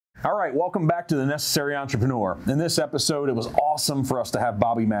All right, welcome back to The Necessary Entrepreneur. In this episode, it was awesome for us to have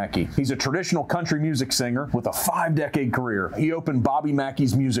Bobby Mackey. He's a traditional country music singer with a 5-decade career. He opened Bobby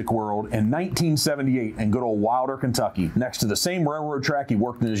Mackey's Music World in 1978 in good old Wilder, Kentucky, next to the same railroad track he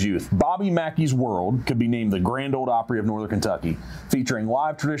worked in his youth. Bobby Mackey's World could be named the Grand Old Opry of Northern Kentucky, featuring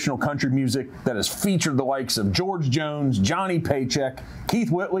live traditional country music that has featured the likes of George Jones, Johnny Paycheck, Keith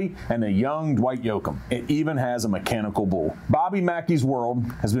Whitley, and the young Dwight Yoakam. It even has a mechanical bull. Bobby Mackey's World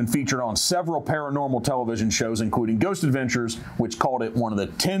has been featured on several paranormal television shows, including Ghost Adventures, which called it one of the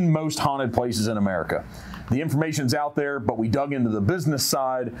 10 most haunted places in America. The information's out there, but we dug into the business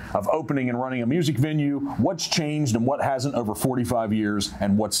side of opening and running a music venue, what's changed and what hasn't over 45 years,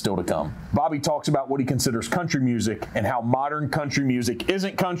 and what's still to come. Bobby talks about what he considers country music and how modern country music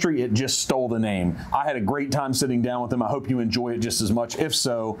isn't country, it just stole the name. I had a great time sitting down with him. I hope you enjoy it just as much. If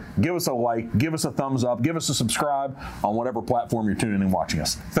so, give us a like, give us a thumbs up, give us a subscribe on whatever platform you're tuning in and watching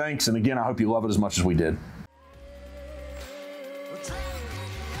us. Thanks, and again, I hope you love it as much as we did.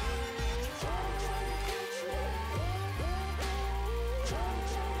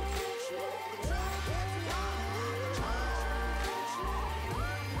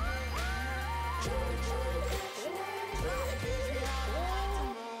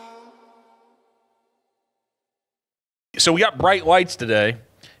 So we got bright lights today,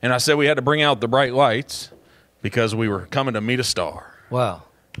 and I said we had to bring out the bright lights because we were coming to meet a star. Wow.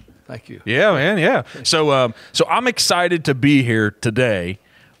 Thank you. Yeah, man, yeah. So I'm excited to be here today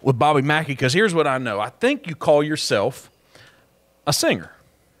with Bobby Mackey because here's what I know. I think you call yourself a singer.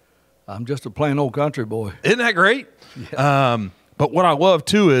 I'm just a plain old country boy. Isn't that great? Yeah. But what I love,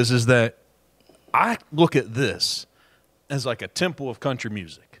 too, is that I look at this as like a temple of country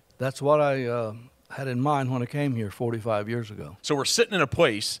music. That's what I had in mind when I came here 45 years ago. So we're sitting in a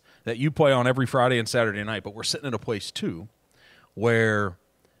place that you play on every Friday and Saturday night, but we're sitting in a place, too, where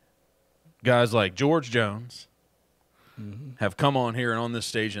guys like George Jones have come on here and on this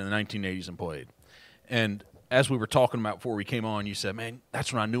stage in the 1980s and played. And as we were talking about before we came on, you said, man,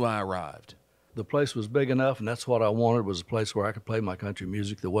 that's when I knew I arrived. The place was big enough, and that's what I wanted, was a place where I could play my country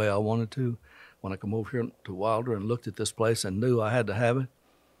music the way I wanted to. When I come over here to Wilder and looked at this place and knew I had to have it,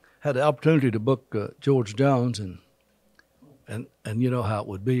 had the opportunity to book George Jones, and you know how it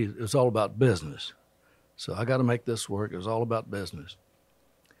would be. It was all about business. So I got to make this work. It was all about business.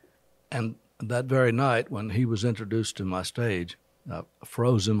 And that very night when he was introduced to my stage, I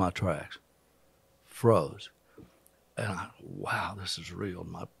froze in my tracks. Froze. And wow, this is real.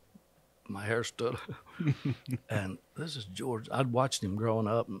 My hair stood up. And this is George. I'd watched him growing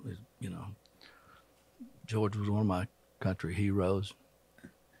up. And, you know, George was one of my country heroes.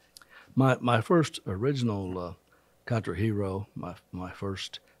 My first original country hero, my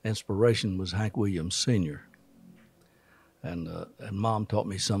first inspiration was Hank Williams Sr. And Mom taught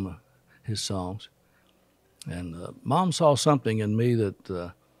me some of his songs. And Mom saw something in me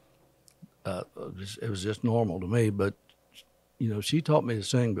that it was just normal to me, but you know, she taught me to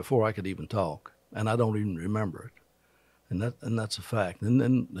sing before I could even talk, and I don't even remember it. And that's a fact. And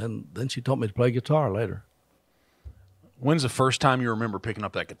then she taught me to play guitar later. When's the first time you remember picking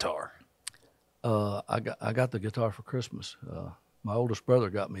up that guitar? I got the guitar for Christmas. My oldest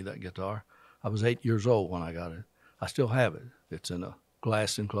brother got me that guitar. I was 8 years old when I got it. I still have it. It's in a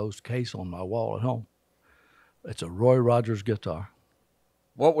glass enclosed case on my wall at home. It's a Roy Rogers guitar.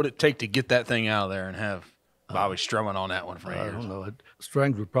 What would it take to get that thing out of there and have Bobby strumming on that one for years? I don't know.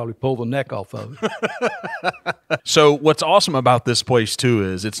 Strings would probably pull the neck off of it. So what's awesome about this place, too,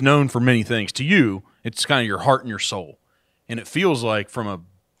 is it's known for many things. To you, it's kind of your heart and your soul. And it feels like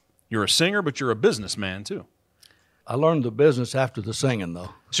you're a singer, but you're a businessman, too. I learned the business after the singing, though.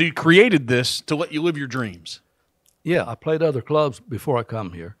 So you created this to let you live your dreams. Yeah, I played other clubs before I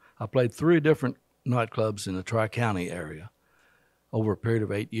come here. I played 3 different nightclubs in the Tri-County area over a period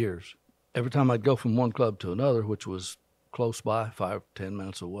of 8 years. Every time I'd go from one club to another, which was close by, 5 or 10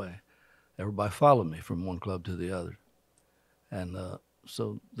 minutes away, everybody followed me from one club to the other. And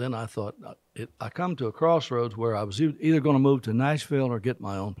so then I thought, I come to a crossroads where I was either going to move to Nashville or get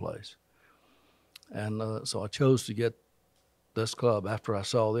my own place. And so I chose to get this club after I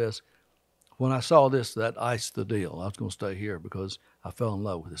saw this. When I saw this, that iced the deal. I was going to stay here because I fell in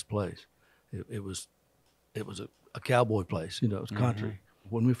love with this place. It was a cowboy place, you know, it was country.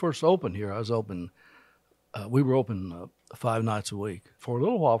 Mm-hmm. When we first opened here, we were open 5 nights a week. For a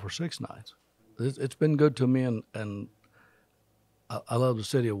little while, for 6 nights. It's been good to me, and I love the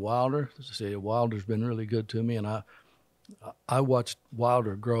city of Wilder. The city of Wilder's been really good to me, and I watched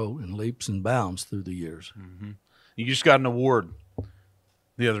Wilder grow in leaps and bounds through the years. Mm-hmm. You just got an award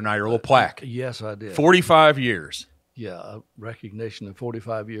the other night, or a little plaque. Yes, I did. 45 years. Yeah, a recognition of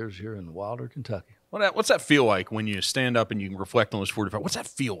 45 years here in Wilder, Kentucky. What's that feel like when you stand up and you reflect on those 45? What's that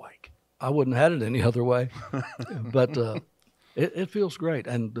feel like? I wouldn't have had it any other way, but it feels great.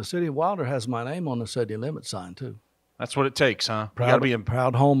 And the city of Wilder has my name on the city limit sign, too. That's what it takes, huh? Proud, you gotta be a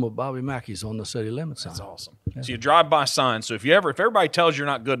proud home of Bobby Mackey's on the city limit sign. That's awesome. Yeah. So you drive by signs. So if everybody tells you you're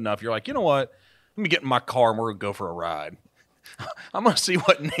not good enough, you're like, you know what? Let me get in my car and we're gonna go for a ride. I'm gonna see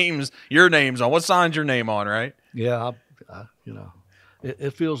what your name's on. What sign's your name on, right? Yeah,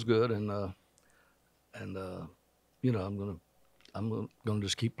 it feels good, and I'm gonna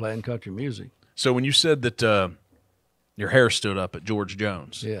just keep playing country music. So when you said that your hair stood up at George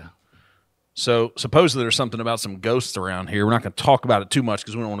Jones, yeah. So supposedly there's something about some ghosts around here. We're not going to talk about it too much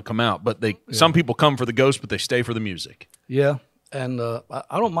because we don't want to come out. But some people come for the ghosts, but they stay for the music. Yeah, and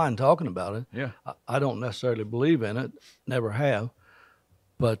I don't mind talking about it. Yeah, I don't necessarily believe in it, never have,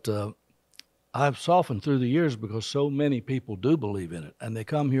 but I've softened through the years because so many people do believe in it, and they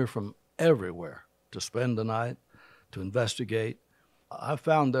come here from everywhere to spend the night, to investigate. I've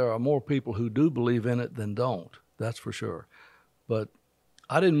found there are more people who do believe in it than don't. That's for sure, but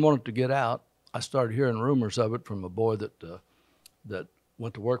I didn't want it to get out. I started hearing rumors of it from a boy that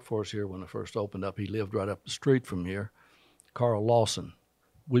went to work for us here when it first opened up. He lived right up the street from here, Carl Lawson.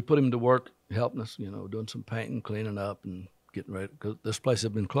 We put him to work helping us, doing some painting, cleaning up, and getting ready, because this place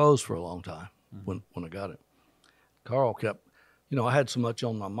had been closed for a long time when I got it. Carl kept, I had so much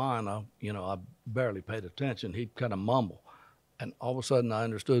on my mind, I barely paid attention. He'd kind of mumble. And all of a sudden I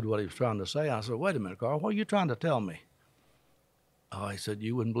understood what he was trying to say. I said, wait a minute, Carl, what are you trying to tell me? Oh, he said,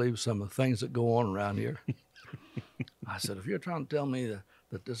 you wouldn't believe some of the things that go on around here. I said, if you're trying to tell me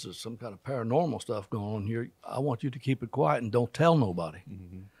that this is some kind of paranormal stuff going on here, I want you to keep it quiet and don't tell nobody,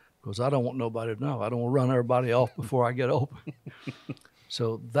 because I don't want nobody to know. I don't want to run everybody off before I get open.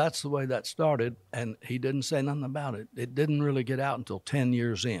 So that's the way that started, and he didn't say nothing about it. It didn't really get out until 10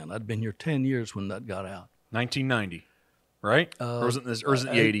 years in. I'd been here 10 years when that got out. 1990, right? Or was it the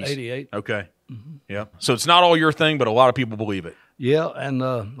 80s? 88. Okay. Mm-hmm. Yeah. So it's not all your thing, but a lot of people believe it. Yeah, and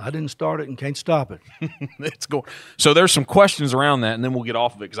I didn't start it and can't stop it. It's going. So there's some questions around that, and then we'll get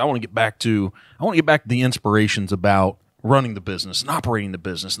off of it because I want to get back to the inspirations about running the business and operating the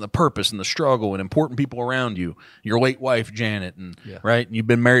business and the purpose and the struggle and important people around you. Your late wife Janet, and right, and you've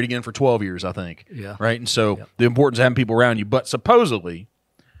been married again for 12 years, I think. Yeah. Right, and so the importance of having people around you. But supposedly,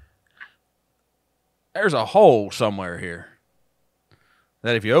 there's a hole somewhere here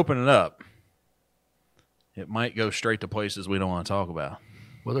that if you open it up, it might go straight to places we don't want to talk about.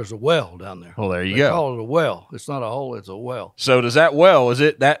 Well, there's a well down there. Well, there you They go. call it a well. It's not a hole, it's a well. So does that well, is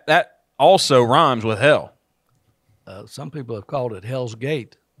it that also rhymes with hell? Some people have called it Hell's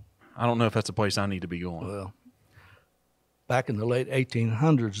Gate. I don't know if that's a place I need to be going. Well, back in the late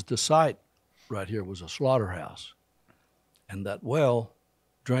 1800s, the site right here was a slaughterhouse. And that well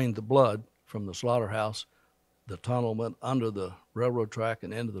drained the blood from the slaughterhouse. The tunnel went under the railroad track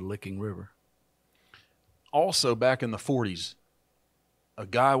and into the Licking River. Also, back in the 40s, a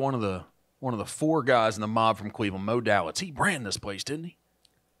guy, one of the four guys in the mob from Cleveland, Mo Dowitz, he ran this place, didn't he?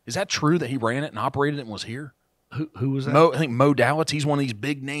 Is that true that he ran it and operated it and was here? Who was that? I think Mo Dowitz. He's one of these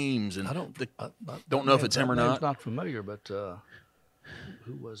big names, and I don't know if it's him or not. It's not familiar, but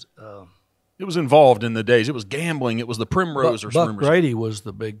who was? It was involved in the days. It was gambling. It was the Primrose or Buck Brady was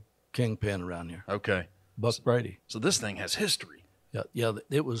the big kingpin around here. Okay, Buck Brady. So this thing has history. Yeah.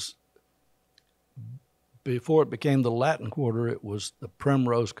 It was before it became the Latin Quarter. It was the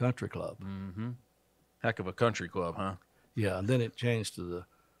Primrose Country Club. Mm-hmm. Heck of a country club, huh? Yeah, and then it changed to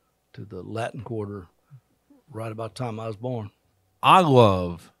the Latin Quarter right about the time I was born. I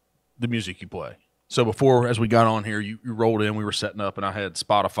love the music you play. So before, as we got on here, you rolled in, we were setting up, and I had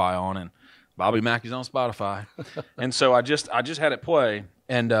Spotify on, and Bobby Mackey's on Spotify. And so I just had it play,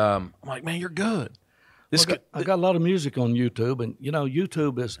 and I'm like, man, you're good. I got a lot of music on YouTube, and,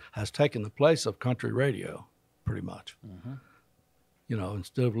 YouTube has taken the place of country radio, pretty much. Mm-hmm.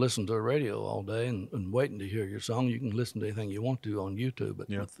 Instead of listening to the radio all day and waiting to hear your song, you can listen to anything you want to on YouTube. But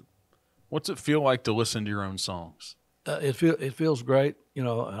what's it feel like to listen to your own songs? It feels great.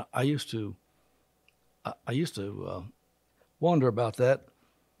 I used to wonder about that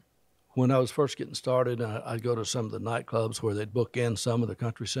when I was first getting started. I'd go to some of the nightclubs where they'd book in some of the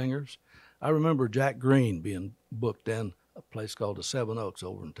country singers. I remember Jack Green being booked in a place called the Seven Oaks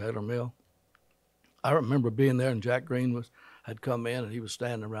over in Taylor Mill. I remember being there, and Jack Green had come in, and he was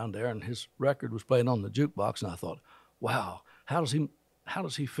standing around there, and his record was playing on the jukebox, and I thought, wow, how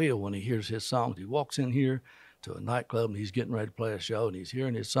does he feel when he hears his songs? He walks in here to a nightclub, and he's getting ready to play a show, and he's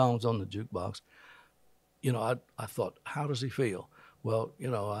hearing his songs on the jukebox. I thought, how does he feel? Well,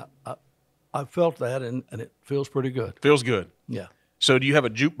 I felt that, and it feels pretty good. Feels good. Yeah. So do you have a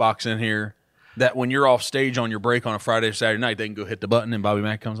jukebox in here that when you're off stage on your break on a Friday or Saturday night, they can go hit the button and Bobby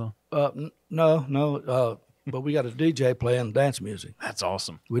Mack comes on? No. But we got a DJ playing dance music. That's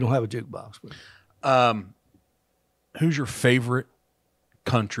awesome. We don't have a jukebox. But. Who's your favorite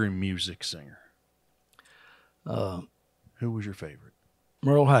country music singer? Who was your favorite?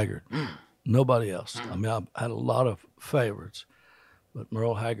 Merle Haggard. Nobody else. I mean, I had a lot of favorites, but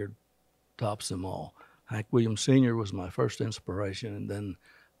Merle Haggard tops them all. Hank Williams Sr. was my first inspiration, and then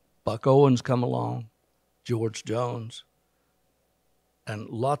Buck Owens come along, George Jones, and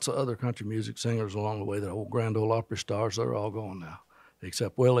lots of other country music singers along the way. The old Grand Ole Opry stars, they're all gone now,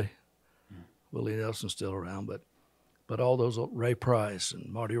 except Willie. Willie Nelson's still around, but all those, Ray Price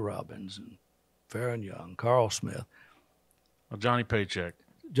and Marty Robbins and Farron Young, Carl Smith. Well, Johnny Paycheck.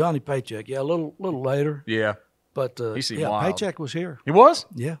 Johnny Paycheck, yeah, a little later. Yeah. But He seemed yeah, wild. Paycheck was here. He was?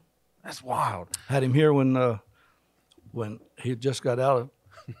 Yeah. That's wild. Had him here when he just got out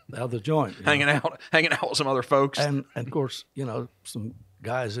of the joint. Hanging out with some other folks. And of course, some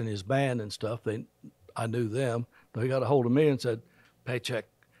guys in his band and stuff, I knew them. They got a hold of me and said, Paycheck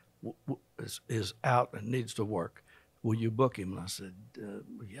is out and needs to work. Will you book him? And I said,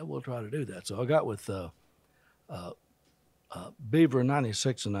 yeah, we'll try to do that. So I got with Beaver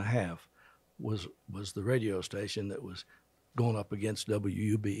 96.5 was the radio station that was going up against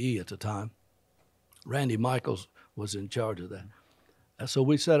WUBE at the time. Randy Michaels was in charge of that. And so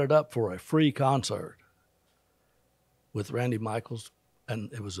we set it up for a free concert with Randy Michaels,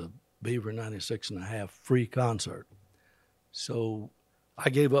 and it was a Beaver 96.5 free concert. So I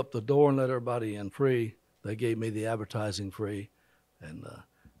gave up the door and let everybody in free. They gave me the advertising free, and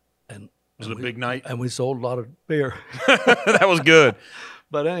was it a big night? And we sold a lot of beer. That was good.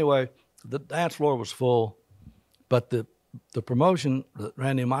 But anyway, the dance floor was full, but the promotion that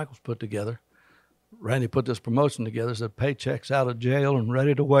Randy Michaels put together, Randy put this promotion together, said Paycheck's out of jail and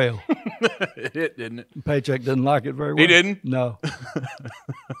ready to wail. It hit, didn't it? Paycheck didn't like it very well. He didn't? No.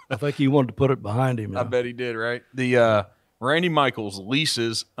 I think he wanted to put it behind him. I bet he did, right? The Randy Michaels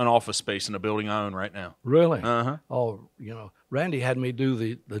leases an office space in a building I own right now. Really? Uh-huh. Oh, Randy had me do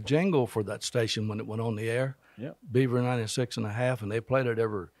the jingle for that station when it went on the air. Yep. Beaver 96.5, and they played it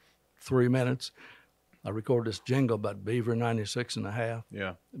every 3 minutes. I recorded this jingle about Beaver 96.5.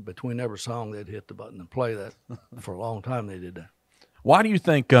 Yeah. Between every song, they'd hit the button and play that. For a long time, they did that. Why do you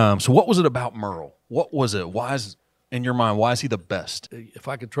think, so what was it about Merle? What was it? In your mind, why is he the best? If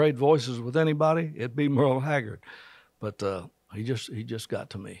I could trade voices with anybody, it'd be Merle Haggard. But he just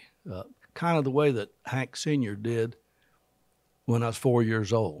got to me. Kind of the way that Hank Sr. did when I was 4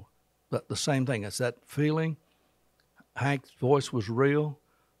 years old. The same thing. It's that feeling. Hank's voice was real.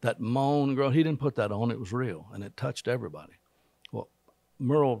 That moan, girl, he didn't put that on. It was real, and it touched everybody. Well,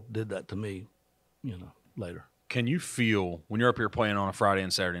 Merle did that to me, later. Can you feel, when you're up here playing on a Friday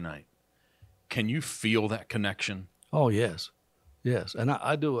and Saturday night, can you feel that connection? Oh, yes. Yes. And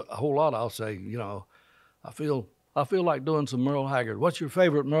I do a whole lot. I'll say, I feel like doing some Merle Haggard. What's your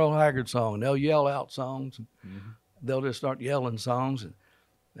favorite Merle Haggard song? And they'll yell out songs. And they'll just start yelling songs,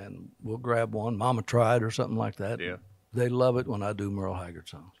 and we'll grab one. Mama Tried or something like that. Yeah. They love it when I do Merle Haggard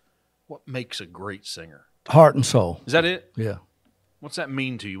songs. What makes a great singer? Heart and soul. Is that it? Yeah. What's that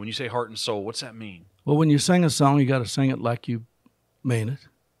mean to you? When you say heart and soul, what's that mean? Well, when you sing a song, you got to sing it like you mean it.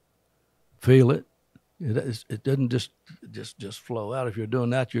 Feel it. It doesn't just flow out. If you're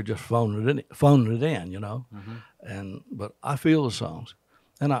doing that, you're just phoning it in. But I feel the songs,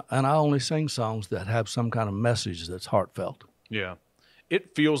 and I only sing songs that have some kind of message that's heartfelt. Yeah,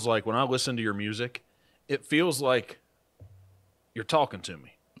 it feels like when I listen to your music, it feels like you're talking to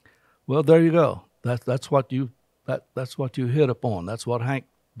me. Well, there you go. That's what you hit upon. That's what Hank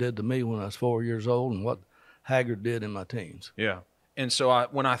did to me when I was 4 years old, and what Haggard did in my teens. Yeah. And so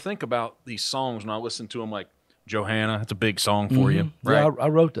when I think about these songs, when I listen to them, like Johanna, that's a big song for you, right? Yeah, I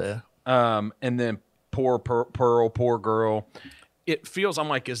wrote that. And then Poor Pearl, Poor Girl. It feels, I'm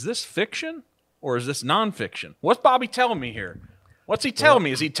like, is this fiction or is this nonfiction? What's Bobby telling me here? What's he telling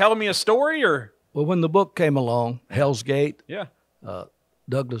me? Is he telling me a story or? Well, when the book came along, Hell's Gate, Yeah.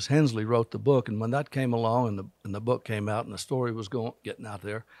 Douglas Hensley wrote the book, and when that came along and the book came out and the story was getting out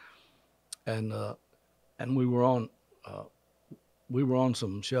there, and we were on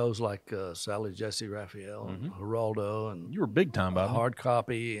some shows like Sally Jesse Raphael and Geraldo, and You were big time, Bobby. Hard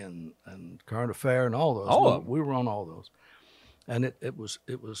Copy and Current Affair and all those. All of them. We were on all those, and it was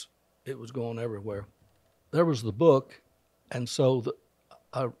going everywhere. There was the book, and so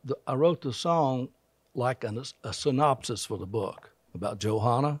I wrote the song like a synopsis for the book about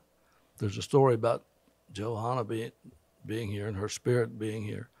Johanna. There's a story about Johanna being here and her spirit being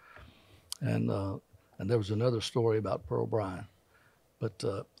here, And there was another story about Pearl Bryan. But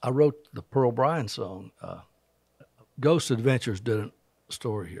I wrote the Pearl Bryan song. Ghost Adventures did a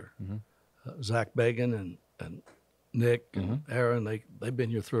story here. Zach Bagan and Nick and Aaron, they've been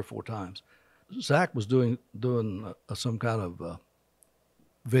here 3 or 4 times. Zach was doing some kind of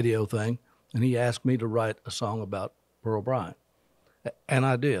video thing, and he asked me to write a song about Pearl Bryan. And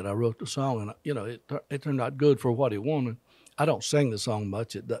I did. I wrote the song, and it turned out good for what he wanted. I don't sing the song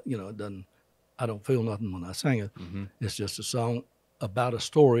much. It doesn't. I don't feel nothing when I sing it. It's just a song about a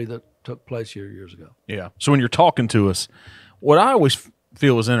story that took place here years ago. Yeah. So when you're talking to us, what I always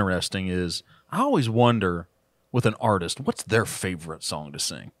feel is interesting is I always wonder with an artist, what's their favorite song to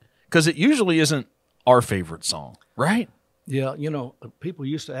sing? Because it usually isn't our favorite song, right? Yeah, people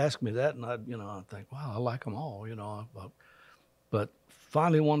used to ask me that, and I'd think, wow, I like them all, But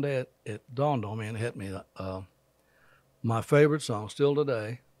finally one day it dawned on me and hit me. My favorite song, still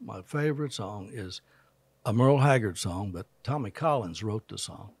today, my favorite song is a Merle Haggard song, but Tommy Collins wrote the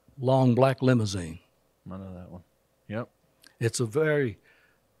song, Long Black Limousine. I know that one. Yep. It's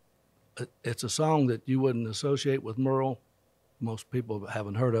a song that you wouldn't associate with Merle. Most people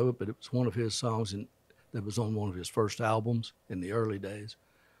haven't heard of it, but it was one of his songs that was on one of his first albums in the early days.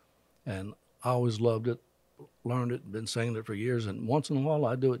 And I always loved it, learned it, been singing it for years, and once in a while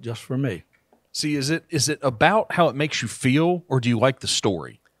I do it just for me. See, is it about how it makes you feel, or do you like the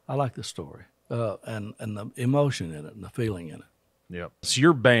story? I like the story and the emotion in it and the feeling in it. Yep. So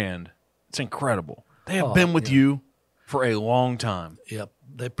your band, it's incredible. They have been with you for a long time. Yep.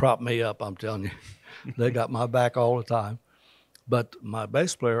 They prop me up, I'm telling you. They got my back all the time. But my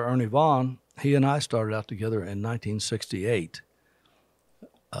bass player, Ernie Vaughn, he and I started out together in 1968.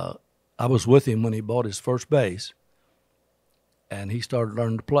 I was with him when he bought his first bass, and he started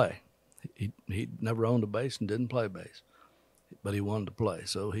learning to play. He never owned a bass and didn't play bass, but he wanted to play.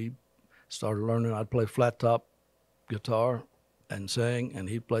 So he started learning. I'd play flat top guitar and sing, and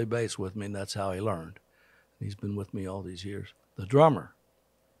he'd play bass with me, and that's how he learned. He's been with me all these years. The drummer,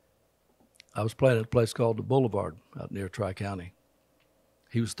 I was playing at a place called the Boulevard out near Tri-County.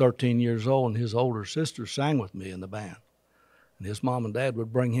 He was 13 years old, and his older sister sang with me in the band. And his mom and dad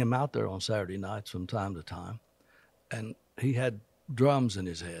would bring him out there on Saturday nights from time to time. And he had drums in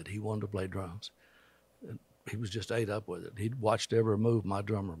his head. He wanted to play drums. And he was just ate up with it. He'd watched every move my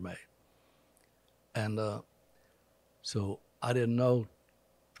drummer made. And so I didn't know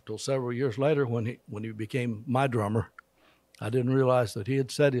until several years later when he became my drummer. I didn't realize that he had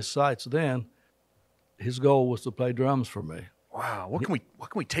set his sights then. His goal was to play drums for me. Wow. What can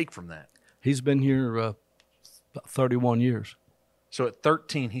we take from that? He's been here about 31 years. So at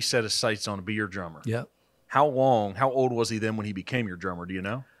 13, he set his sights on to be your drummer. Yep. How old was he then when he became your drummer? Do you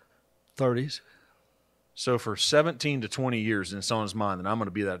know? 30s. So for 17 to 20 years, and it's on his mind that I'm going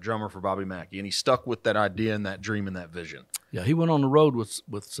to be that drummer for Bobby Mackey. And he stuck with that idea and that dream and that vision. Yeah, he went on the road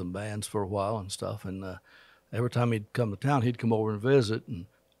with some bands for a while and stuff. And every time he'd come to town, he'd come over and visit.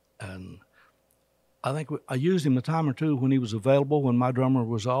 And I think I used him a time or two when he was available, when my drummer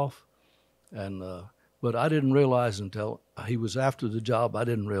was off. And but I didn't realize until he was after the job, I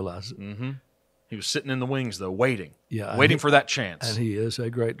didn't realize it. Mm-hmm. He was sitting in the wings, though, waiting. Yeah, waiting for that chance. And he is a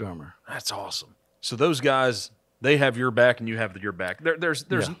great drummer. That's awesome. So those guys, they have your back and you have your back. There's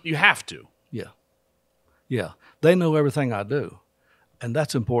you have to. Yeah. Yeah. They know everything I do. And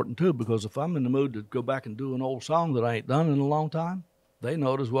that's important, too, because if I'm in the mood to go back and do an old song that I ain't done in a long time, they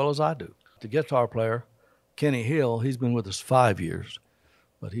know it as well as I do. The guitar player, Kenny Hill, he's been with us 5 years,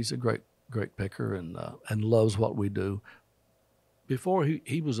 but he's a great picker and loves what we do. Before,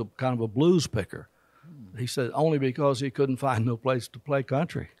 he was a kind of a blues picker. He said only because he couldn't find no place to play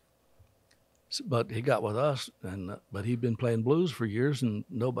country. But he got with us, but he'd been playing blues for years, and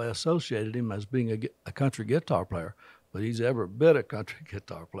nobody associated him as being a country guitar player. But he's ever been a country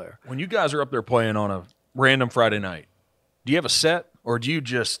guitar player. When you guys are up there playing on a random Friday night, do you have a set, or do you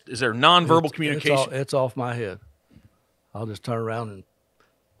just, is there nonverbal communication? It's off my head. I'll just turn around and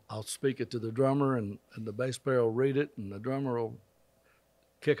I'll speak it to the drummer, and the bass player will read it, and the drummer will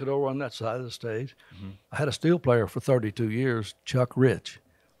kick it over on that side of the stage. Mm-hmm. I had a steel player for 32 years, Chuck Rich.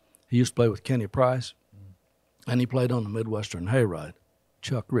 He used to play with Kenny Price, and he played on the Midwestern Hayride.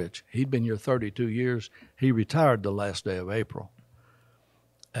 Chuck Rich. He'd been here 32 years. He retired the last day of April.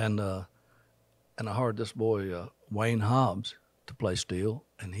 And I hired this boy, Wayne Hobbs, to play steel,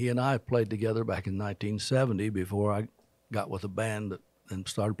 and he and I played together back in 1970 before I got with a band and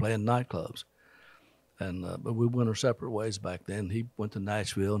started playing nightclubs. And but we went our separate ways back then. He went to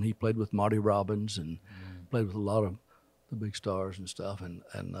Nashville, and he played with Marty Robbins and played with a lot of the big stars and stuff, and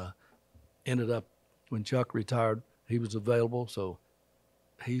ended up, when Chuck retired, he was available, so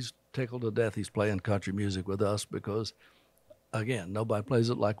he's tickled to death. He's playing country music with us because, again, nobody plays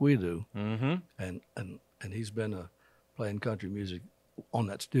it like we do. Mm-hmm. And he's been playing country music on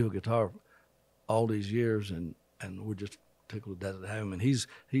that steel guitar all these years, and we're just tickled to death to have him. And he's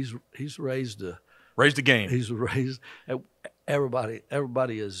raised the game. He's raised everybody.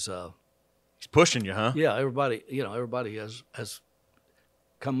 Everybody is. He's pushing you, huh? Yeah, everybody. Everybody has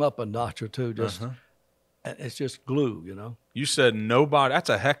come up a notch or two. Just and it's just glue. You said nobody. That's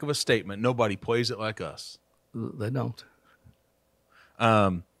a heck of a statement. Nobody plays it like us. They don't.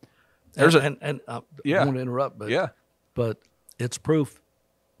 There's I don't want to interrupt, but it's proof.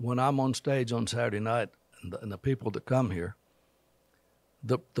 When I'm on stage on Saturday night, and the people that come here,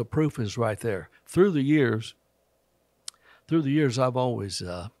 the proof is right there. Through the years, I've always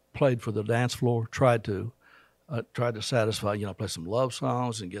played for the dance floor. Tried to satisfy. Play some love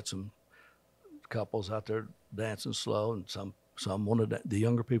songs and get some couples out there dancing slow, and some the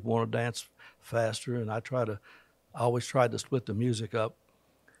younger people want to dance faster, and I always tried to split the music up,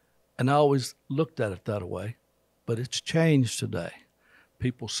 and I always looked at it that way. But it's changed today.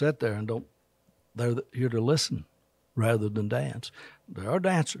 People sit there and they're here to listen rather than dance. There are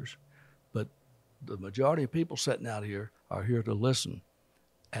dancers, but the majority of people sitting out here are here to listen.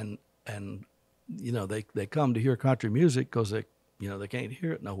 And they come to hear country music because they can't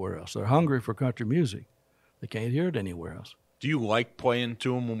hear it nowhere else. They're hungry for country music. They can't hear it anywhere else. Do you like playing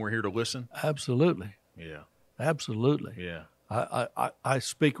to them when we're here to listen? Absolutely. Yeah. Absolutely. Yeah. I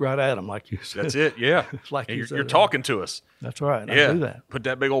speak right at them, like you said. That's it, yeah. Like you're talking to us. That's right. Yeah. I do that. Put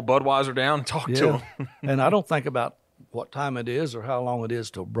that big old Budweiser down and talk to them. And I don't think about what time it is or how long it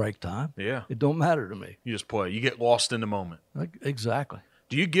is till break time. Yeah. It don't matter to me. You just play. You get lost in the moment. Exactly.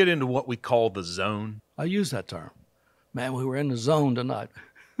 Do you get into what we call the zone? I use that term. Man, we were in the zone tonight.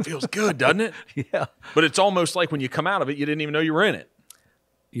 Feels good, doesn't it? Yeah. But it's almost like when you come out of it, you didn't even know you were in it.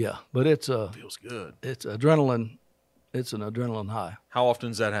 Yeah, but feels good. It's adrenaline. It's an adrenaline high. How often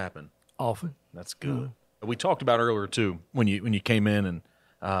does that happen? Often. That's good. We talked about earlier too when you came in,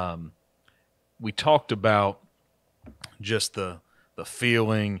 and we talked about just the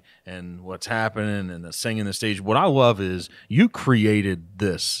feeling and what's happening and the singing the stage. What I love is you created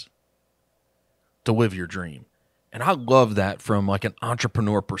this to live your dream, and I love that from like an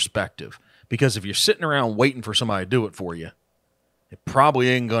entrepreneur perspective, because if you're sitting around waiting for somebody to do it for you, it probably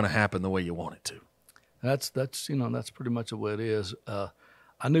ain't going to happen the way you want it to. That's pretty much the way it is.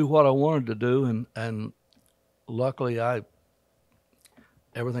 I knew what I wanted to do, and luckily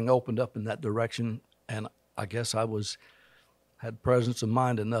everything opened up in that direction, and I guess I had presence of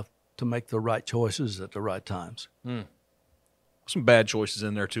mind enough to make the right choices at the right times. Some bad choices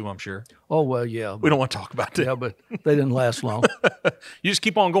in there too, I'm sure. Oh well, yeah. We don't want to talk about that. Yeah, but they didn't last long. You just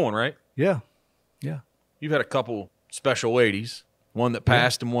keep on going, right? Yeah. You've had a couple special ladies. One that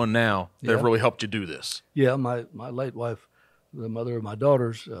passed and one now, that have really helped you do this. Yeah, my late wife, the mother of my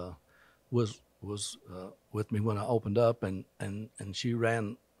daughters, was with me when I opened up, and she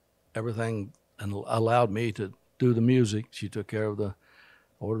ran everything and allowed me to do the music. She took care of the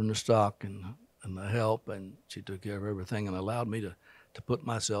ordering the stock and the help, and she took care of everything and allowed me to put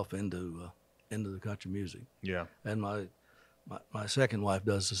myself into the country music. Yeah. And my second wife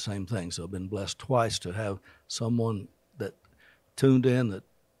does the same thing, so I've been blessed twice to have someone that tuned in that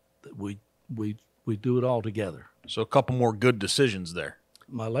we do it all together. So a couple more good decisions there.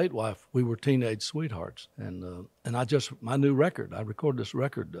 My late wife, we were teenage sweethearts, and my new record. I recorded this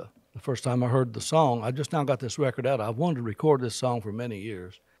record the first time I heard the song. I just now got this record out. I've wanted to record this song for many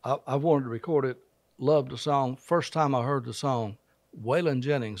years. I've wanted to record it. Loved the song. First time I heard the song, Waylon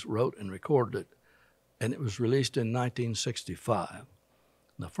Jennings wrote and recorded it, and it was released in 1965.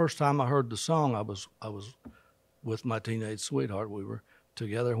 The first time I heard the song, I was with my teenage sweetheart. We were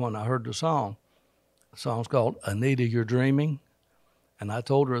together when I heard the song. The song's called Anita, You're Dreaming. And I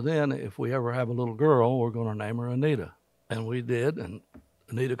told her then, if we ever have a little girl, we're going to name her Anita. And we did, and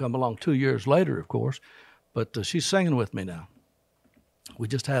Anita come along 2 years later, of course. But she's singing with me now. We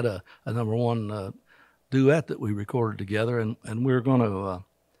just had a number one duet that we recorded together, and we're going to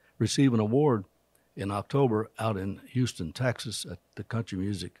receive an award in October out in Houston, Texas, at the Country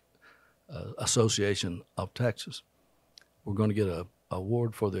Music Association of Texas. We're going to get an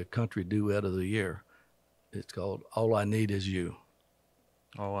award for the Country Duet of the Year. It's called All I Need Is You.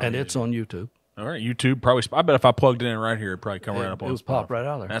 And it's on YouTube. All right, YouTube probably. I bet if I plugged it in right here, it'd probably come right up on. It would pop right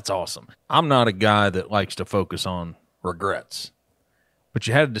out there. That's awesome. I'm not a guy that likes to focus on regrets, but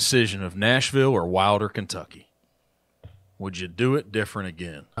you had a decision of Nashville or Wilder, Kentucky. Would you do it different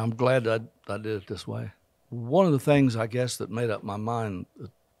again? I'm glad I did it this way. One of the things, I guess, that made up my mind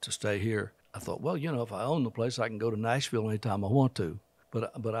to stay here, I thought, well, if I own the place, I can go to Nashville anytime I want to.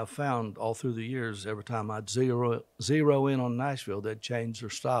 But I found all through the years, every time I'd zero in on Nashville, they'd change their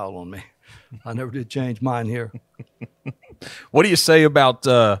style on me. I never did change mine here. What do you say about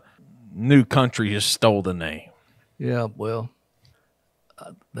New Country just stole the name? Yeah, well,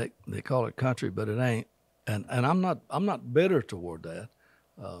 they call it country, but it ain't. And I'm not bitter toward that.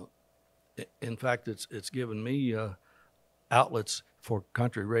 In fact, it's given me outlets for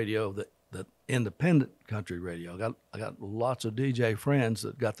country radio that independent country radio. I got lots of DJ friends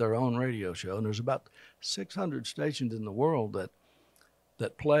that got their own radio show, and there's about 600 stations in the world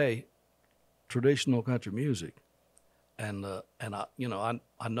that play traditional country music, and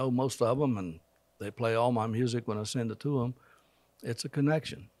I know most of them, and they play all my music when I send it to them. It's a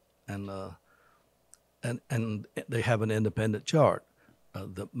connection, and they have an independent chart.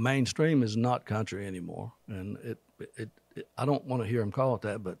 The mainstream is not country anymore, and it I don't want to hear them call it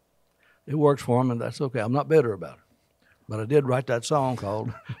that, but it works for them, and that's okay. I'm not bitter about it. But I did write that song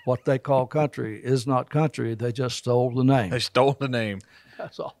called "What They Call Country Is Not Country. They Just Stole the Name." They stole the name.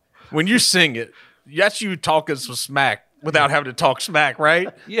 That's all. When you sing it, that's you talking some smack without having to talk smack, right?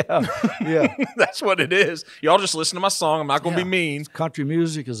 Yeah, yeah. That's what it is. Y'all just listen to my song. I'm not going to be mean. Country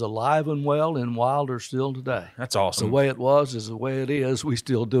music is alive and well in Wilder still today. That's awesome. The way it was is the way it is. We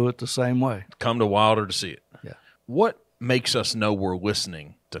still do it the same way. Come to Wilder to see it. Yeah. What makes us know we're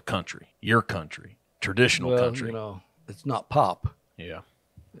listening to country, your country, traditional country? You know, it's not pop. Yeah.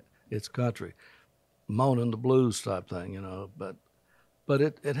 It's country. Moaning the blues type thing, you know, but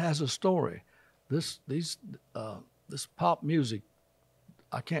it has a story. This pop music,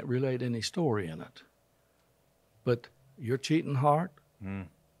 I can't relate any story in it. But Your Cheating Heart,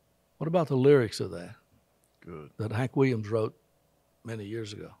 what about the lyrics of that? Good. That Hank Williams wrote many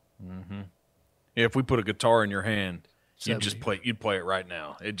years ago. Mm-hmm. Yeah, if we put a guitar in your hand, you'd 70. play it right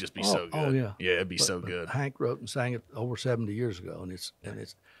now. It'd just be so good. Oh yeah. Yeah, it'd be so good. Hank wrote and sang it over 70 years ago, and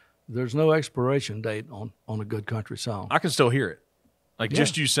it's there's no expiration date on a good country song. I can still hear it. Like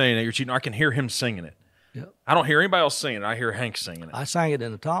just you saying that You're Cheating, I can hear him singing it. Yeah. I don't hear anybody else singing it. I hear Hank singing it. I sang it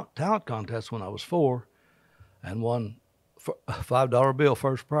in a talent contest when I was 4 and won a $5 bill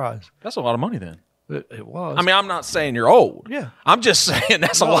first prize. That's a lot of money then. It was. I mean, I'm not saying you're old. Yeah. I'm just saying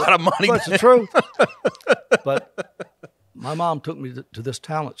that's a lot of money. But it's the truth. But my mom took me to this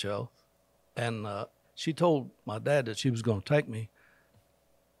talent show, and she told my dad that she was going to take me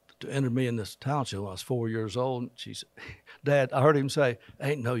to enter me in this talent show when I was 4 years old. She said, "Dad," I heard him say,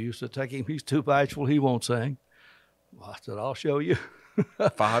 "Ain't no use to take him. He's too bashful. He won't sing." Well, I said, "I'll show you."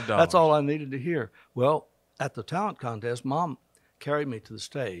 $5. That's all I needed to hear. Well, at the talent contest, Mom carried me to the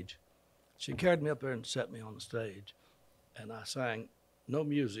stage. She carried me up there and set me on the stage, and I sang no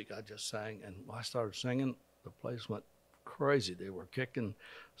music. I just sang, and when I started singing, the place went crazy. They were kicking,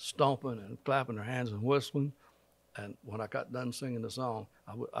 stomping, and clapping their hands and whistling. And when I got done singing the song,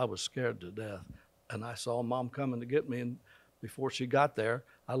 I was scared to death. And I saw Mom coming to get me, and before she got there,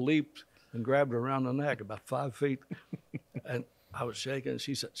 I leaped and grabbed her around the neck about 5 feet, and I was shaking.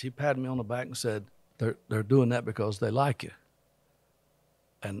 She patted me on the back and said, "They're doing that because they like you."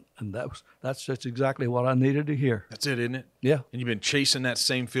 And that's just exactly what I needed to hear. That's it, isn't it? Yeah. And you've been chasing that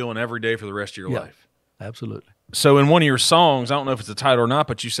same feeling every day for the rest of your life. Absolutely. So in one of your songs, I don't know if it's the title or not,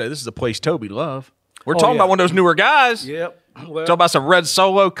 but you say this is a place Toby loved. We're talking about one of those newer guys. Yep. Well, talking about some red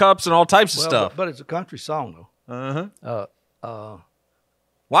Solo cups and all types of stuff. But it's a country song, though.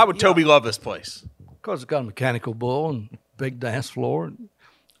 Why would Toby love this place? Because it's got a mechanical bull and big dance floor. And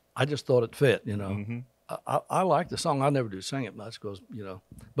I just thought it fit, you know. Mm-hmm. I like the song. I never do sing it much because, you know,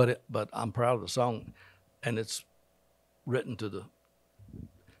 but I'm proud of the song, and it's written to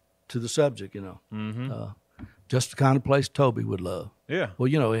the subject, you know. Mm-hmm. Just the kind of place Toby would love. Yeah. Well,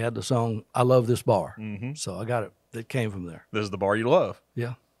 you know, he had the song "I Love This Bar," Mm-hmm. so I got it. It came from there. This is the bar you love.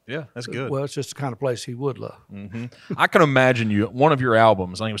 Yeah. Yeah, that's good. Well, it's just the kind of place he would love. Mm-hmm. I can imagine you. One of your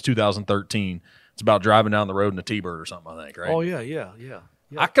albums, I think it was 2013. It's about driving down the road in a T-Bird or something, I think, right? Oh yeah.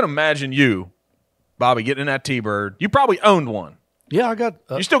 I can imagine you, Bobby, getting in that T-Bird. You probably owned one. Yeah, I got.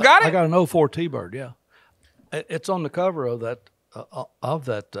 You still got it? I got an '04 T-Bird. Yeah, it's on the cover of that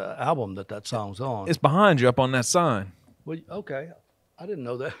album that song's on. It's behind you up on that sign. Well, okay, I didn't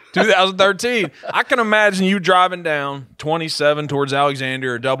know that. 2013. I can imagine you driving down 27 towards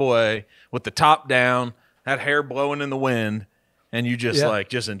Alexandria or Double A with the top down, that hair blowing in the wind, and you just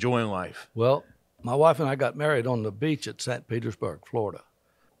just enjoying life. Well, my wife and I got married on the beach at St. Petersburg, Florida.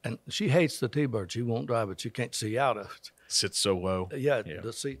 And she hates the T-Bird. She won't drive it. She can't see out of it. Sits so low. Yeah,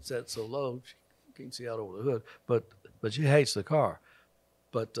 the seat sets so low she can't see out over the hood. But she hates the car.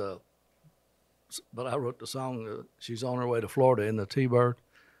 But I wrote the song. She's on her way to Florida in the T-Bird.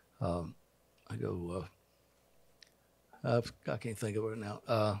 I go, I can't think of it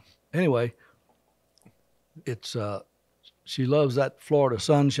now. Anyway, it's she loves that Florida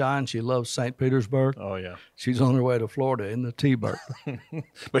sunshine. She loves St. Petersburg. Oh yeah. She's on her way to Florida in the T-Bird.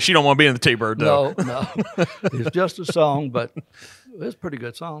 But she don't want to be in the T-Bird though. No. It's just a song, but it's a pretty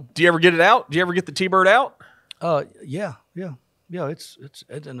good song. Do you ever get it out? Do you ever get the T-Bird out? Yeah. It's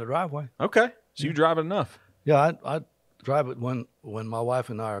in the driveway. Okay, so you drive it enough. Yeah, I drive it when my wife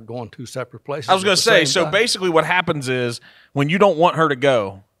and I are going two separate places. I was going to say, so time. basically what happens is when you don't want her to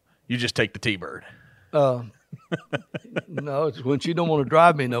go, you just take the T-Bird. No, it's when she don't want to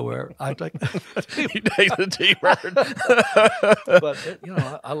drive me nowhere. I take You take the T-Bird. But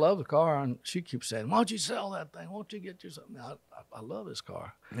I love the car, and she keeps saying, "Why don't you sell that thing? Why don't you get you something?" I love this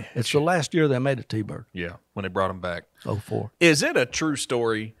car. It's the last year they made a T-Bird. Yeah, when they brought him back. 04. Is it a true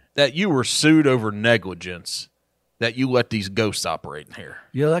story that you were sued over negligence that you let these ghosts operate in here?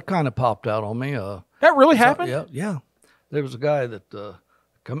 Yeah, that kind of popped out on me. That really happened? Yeah. There was a guy that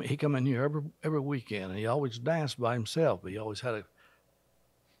he come in here every weekend, and he always danced by himself. But he always had a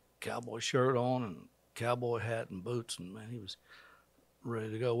cowboy shirt on and cowboy hat and boots, and man, he was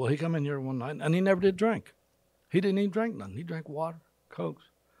ready to go. Well, he come in here one night, and he never did drink. He didn't even drink nothing. He drank water, Cokes,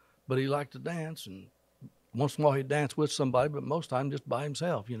 but he liked to dance, and once in a while he'd dance with somebody, but most time just by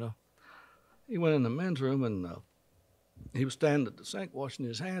himself. He went in the men's room, and he was standing at the sink washing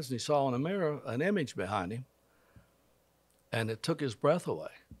his hands, and he saw in a mirror an image behind him. And it took his breath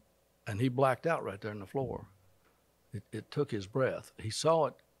away, and he blacked out right there on the floor. It took his breath. He saw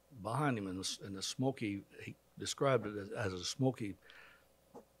it behind him in the smoky. He described it as a smoky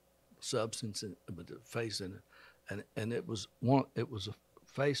substance, with the face in it, and it was a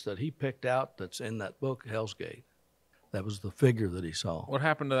face that he picked out that's in that book, Hell's Gate. That was the figure that he saw. What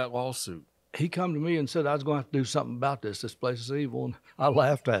happened to that lawsuit? He come to me and said I was going to have to do something about this. This place is evil, and I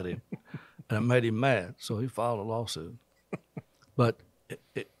laughed at him, and it made him mad. So he filed a lawsuit. But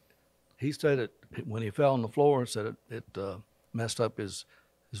he said it when he fell on the floor and said it messed up his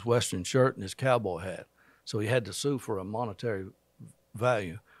Western shirt and his cowboy hat. So he had to sue for a monetary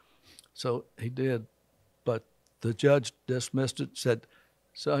value. So he did, but the judge dismissed it, said,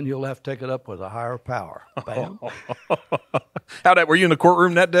 "Son, you'll have to take it up with a higher power." Bam. Were you in the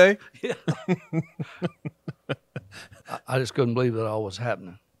courtroom that day? Yeah. I just couldn't believe that all was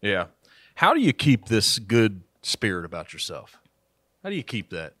happening. Yeah. How do you keep this good spirit about yourself? How do you keep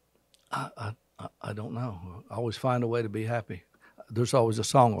that? I don't know. I always find a way to be happy. There's always a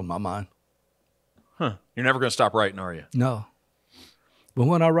song on my mind. Huh. You're never going to stop writing, are you? No. But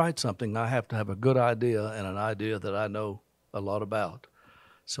when I write something, I have to have a good idea and an idea that I know a lot about.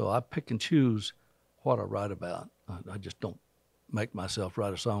 So I pick and choose what I write about. I just don't make myself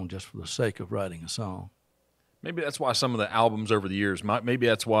write a song just for the sake of writing a song. Maybe that's why some of the albums over the years, maybe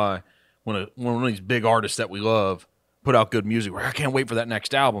that's why when one of these big artists that we love put out good music, I can't wait for that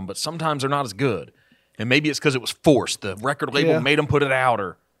next album, but sometimes they're not as good. And maybe it's because it was forced. The record label made them put it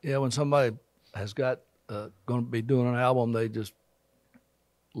out. Yeah, when somebody has got going to be doing an album, they just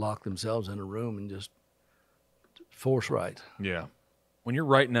lock themselves in a room and just force write. Yeah. When you're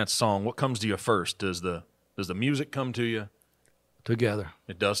writing that song, what comes to you first? Does the music come to you? Together.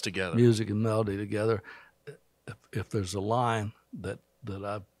 It does together. Music and melody together. If there's a line that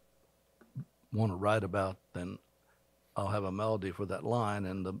I want to write about, then I'll have a melody for that line,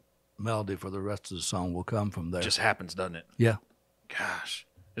 and the melody for the rest of the song will come from there. It just happens, doesn't it? Yeah. Gosh.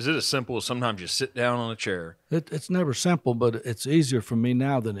 Is it as simple as sometimes you sit down on a chair? It's never simple, but it's easier for me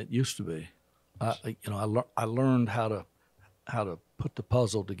now than it used to be. I learned how to put the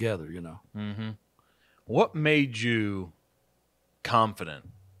puzzle together, Mm-hmm. What made you confident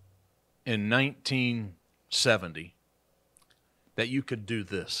in 1970 that you could do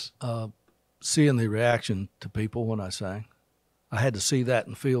this? Seeing the reaction to people when I sang. I had to see that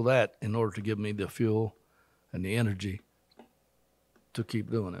and feel that in order to give me the fuel and the energy to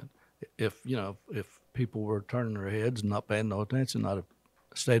keep doing it. If people were turning their heads and not paying no attention, I'd have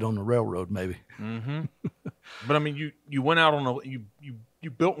stayed on the railroad maybe. Mm-hmm. But I mean, you went out on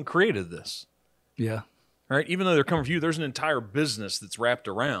you built and created this. Yeah. Right? Even though they're coming for you, there's an entire business that's wrapped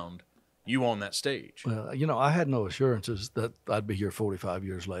around you on that stage. Well, I had no assurances that I'd be here 45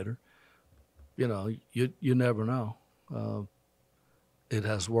 years later. You never know. It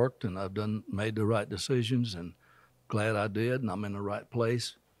has worked, and I've made the right decisions, and glad I did, and I'm in the right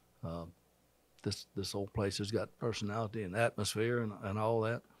place. This old place has got personality and atmosphere and all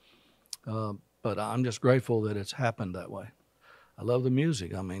that. But I'm just grateful that it's happened that way. I love the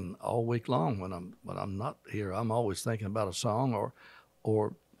music. I mean, all week long when I'm not here, I'm always thinking about a song,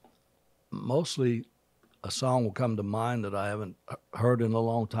 or mostly a song will come to mind that I haven't heard in a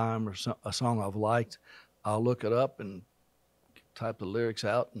long time, or a song I've liked. I'll look it up and type the lyrics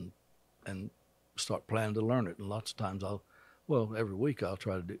out and start planning to learn it. And lots of times every week I'll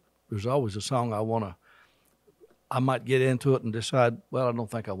try to do. There's always a song I might get into it and decide, well, I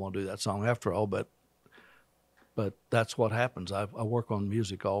don't think I want to do that song after all, but that's what happens. I work on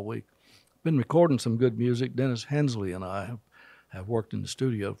music all week. Been recording some good music. Dennis Hensley and I have worked in the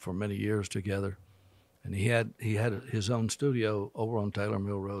studio for many years together, and he had his own studio over on Taylor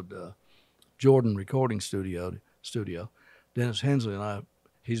Mill Road, Jordan Recording Studio. Dennis Hensley and I,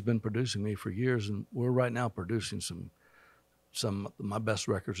 he's been producing me for years, and we're right now producing some of my best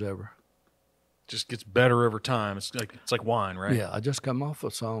records ever. Just gets better over time. It's like wine, right? Yeah, I just come off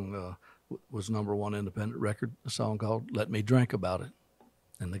a song was #1 independent record, a song called "Let Me Drink About It,"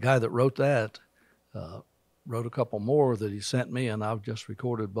 and the guy that wrote that wrote a couple more that he sent me, and I've just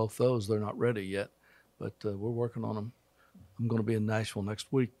recorded both those. They're not ready yet, but we're working on them. I'm going to be in Nashville next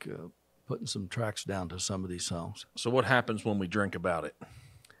week, putting some tracks down to some of these songs. So what happens when we drink about it?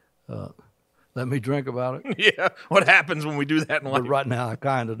 Let me drink about it. Yeah, what happens when we do that in life? But right now, I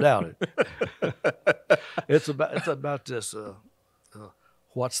kind of doubt it. It's about this.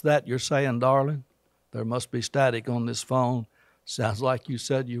 What's that you're saying, darling? There must be static on this phone. Sounds like you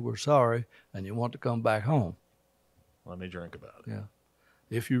said you were sorry and you want to come back home. Let me drink about it. Yeah.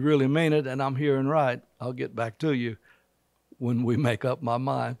 If you really mean it and I'm hearing right, I'll get back to you when we make up my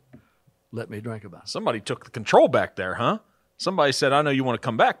mind. Let me drink about it. Somebody took the control back there, huh? Somebody said, I know you want to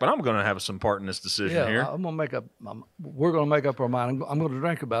come back, but I'm going to have some part in this decision here. I'm going to make up. We're going to make up our mind. I'm going to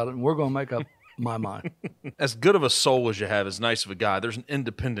drink about it, and we're going to make up my mind. As good of a soul as you have, as nice of a guy, there's an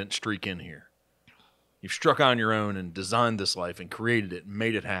independent streak in here. You've struck on your own and designed this life and created it and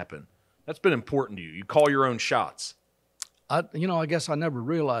made it happen. That's been important to you. You call your own shots. I guess I never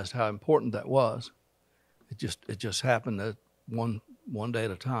realized how important that was. It just happened that one day at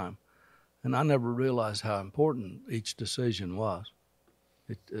a time. And I never realized how important each decision was.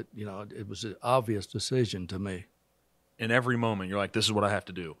 It was an obvious decision to me. In every moment, you're like, this is what I have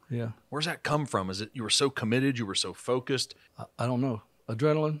to do. Yeah. Where's that come from? Is it you were so committed, you were so focused? I don't know.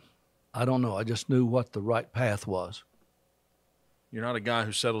 Adrenaline? I don't know. I just knew what the right path was. You're not a guy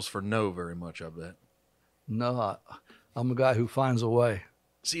who settles for no very much, I bet. No, I'm a guy who finds a way.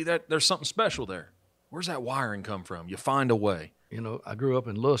 See, there's something special there. Where's that wiring come from? You find a way. I grew up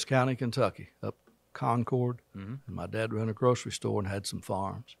in Lewis County, Kentucky, up Concord, Mm-hmm. and my dad ran a grocery store and had some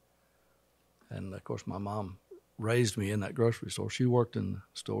farms. And, of course, my mom raised me in that grocery store. She worked in the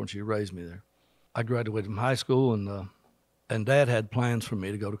store, and she raised me there. I graduated from high school, and Dad had plans for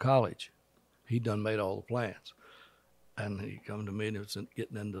me to go to college. He'd done made all the plans. And he come to me, and it was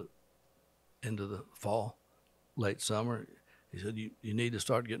getting into the fall, late summer. He said, you need to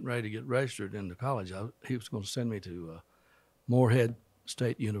start getting ready to get registered into college. He was going to send me to Morehead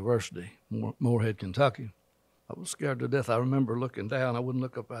State University, Morehead, Kentucky. I was scared to death. I remember looking down. I wouldn't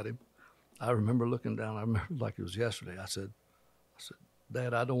look up at him. I remember looking down. I remember like it was yesterday. I said,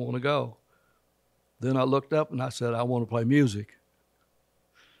 Dad, I don't want to go. Then I looked up and I said, I want to play music.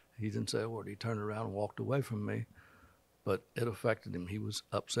 He didn't say a word. He turned around and walked away from me. But it affected him. He was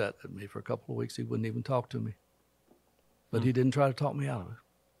upset at me for a couple of weeks. He wouldn't even talk to me. But he didn't try to talk me out of it.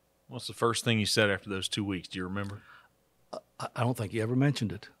 What's the first thing you said after those 2 weeks? Do you remember? I don't think he ever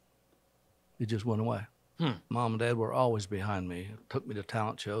mentioned it. It just went away. Mom and Dad were always behind me. Took me to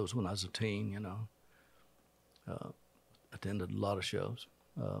talent shows when I was a teen, attended a lot of shows.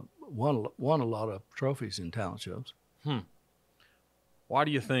 Won a lot of trophies in talent shows. Why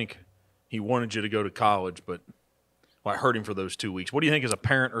do you think he wanted you to go to college, but I hurt him for those 2 weeks? What do you think as a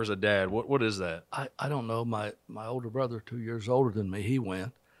parent or as a dad? What is that? I don't know. My older brother, 2 years older than me, he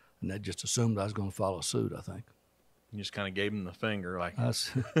went, and they just assumed I was going to follow suit, I think. You just kind of gave him the finger. Like I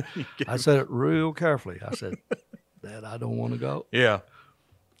said it real carefully. I said, Dad, I don't want to go. Yeah.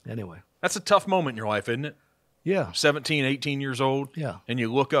 Anyway. That's a tough moment in your life, isn't it? Yeah. 17, 18 years old. Yeah. And you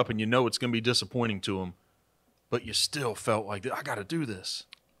look up and you know it's going to be disappointing to him, but you still felt like, I got to do this.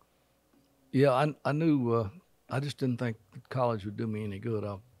 Yeah, I knew. I just didn't think college would do me any good.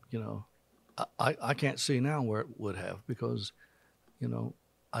 I can't see now where it would have because,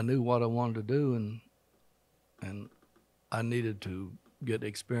 I knew what I wanted to do and I needed to get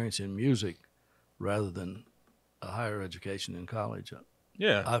experience in music rather than a higher education in college.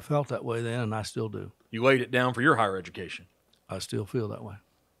 Yeah. I felt that way then, and I still do. You laid it down for your higher education. I still feel that way.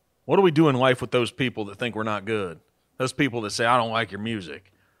 What do we do in life with those people that think we're not good? Those people that say, I don't like your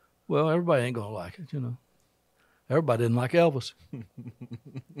music. Well, everybody ain't going to like it, Everybody didn't like Elvis.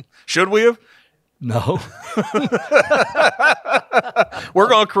 Should we have? No. We're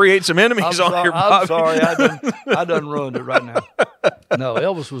going to create some enemies on your Bobby. I'm sorry. I done ruined it right now. No,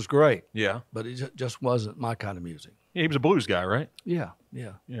 Elvis was great. Yeah. But it just wasn't my kind of music. Yeah, he was a blues guy, right? Yeah.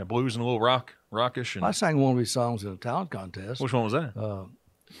 Yeah, blues and a little rockish. And I sang one of his songs in a talent contest. which one was that?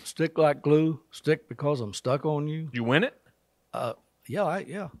 Stick Like Glue, Stick Because I'm Stuck on You. Did you win it?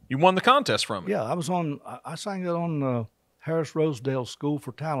 Yeah. You won the contest from it. Yeah, I sang it on Harris Rosedale School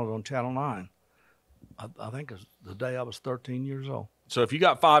for Talent on Channel 9. I think it's the day I was 13 years old. So if you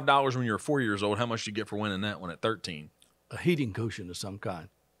got $5 when you were 4 years old, how much did you get for winning that one at 13? A heating cushion of some kind.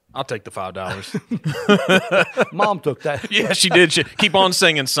 I'll take the $5. Mom took that. Yeah, she did. Keep on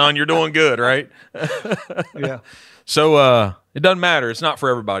singing, son. You're doing good, right? Yeah. So it doesn't matter. It's not for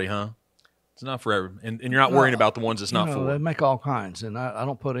everybody, huh? It's not for everybody. And you're not worrying about the ones it's not for. They make all kinds, and I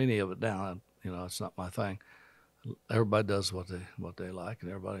don't put any of it down. It's not my thing. Everybody does what they like,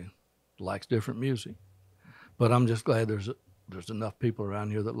 and everybody likes different music. But I'm just glad there's enough people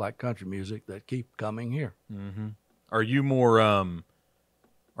around here that like country music that keep coming here. Mm-hmm. Are you more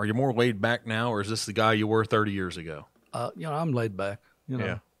laid back now, or is this the guy you were 30 years ago? I'm laid back.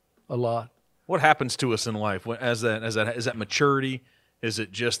 A lot. What happens to us in life is that maturity? Is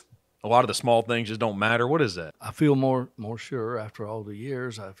it just a lot of the small things just don't matter? What is that? I feel more sure after all the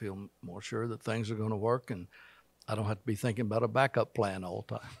years. I feel more sure that things are going to work, and I don't have to be thinking about a backup plan all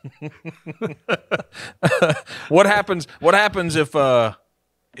the time. What happens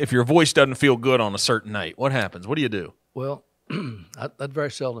if your voice doesn't feel good on a certain night? What happens? What do you do? Well, that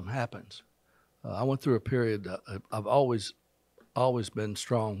very seldom happens. I went through a period. I've always been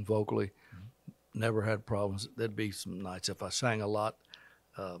strong vocally. Never had problems. There'd be some nights if I sang a lot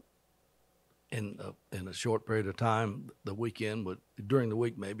in a short period of time. During the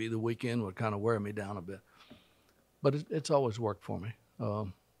week maybe the weekend would kind of wear me down a bit. But it's always worked for me.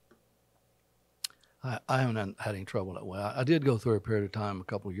 I haven't had any trouble that way. I did go through a period of time a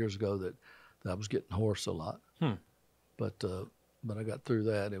couple of years ago that I was getting hoarse a lot. But I got through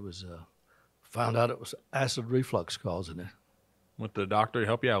that. It was found out it was acid reflux causing it. Went to the doctor to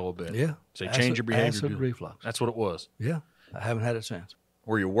help you out a little bit. Yeah. Say change your behavior. Acid reflux. That's what it was. Yeah. I haven't had it since.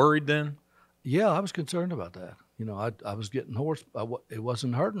 Were you worried then? Yeah, I was concerned about that. I was getting hoarse. It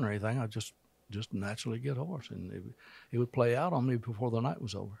wasn't hurting or anything. I just naturally get hoarse, and it would play out on me before the night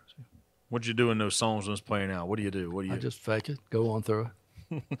was over. So. What'd you do in those songs when it's playing out? What do you do? I just fake it, go on through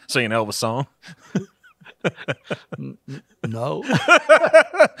it. Sing an Elvis song? No.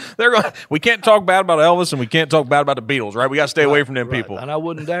 We can't talk bad about Elvis, and we can't talk bad about the Beatles, right? We got to stay away from them people. And I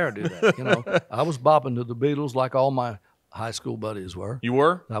wouldn't dare do that. I was bopping to the Beatles like all my high school buddies were. You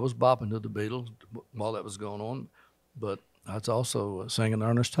were? I was bopping to the Beatles while that was going on, but I was also singing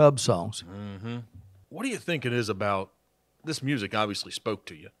Ernest Tubb songs. Mm-hmm. What do you think it is about this music? Obviously spoke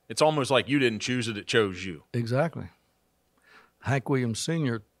to you. It's almost like you didn't choose it; it chose you. Exactly. Hank Williams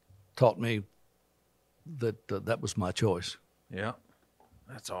Sr. taught me that that was my choice. Yeah,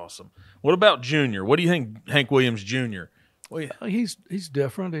 that's awesome. What about Junior? What do you think, Hank Williams Jr.? Well, he's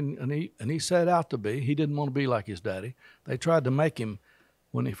different, and he set out to be. He didn't want to be like his daddy. They tried to make him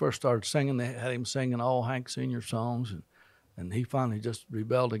when he first started singing. They had him singing all Hank Sr. songs, and he finally just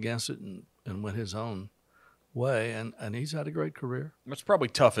rebelled against it and went his own way. And he's had a great career. It's probably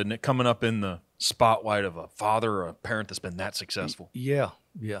tough, isn't it, coming up in the spotlight of a father or a parent that's been that successful? Yeah.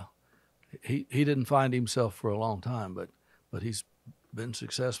 He didn't find himself for a long time, but he's been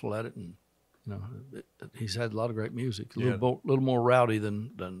successful at it, and he's had a lot of great music. A little more rowdy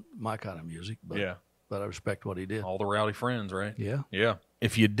than my kind of music, but I respect what he did. All the rowdy friends, right? Yeah.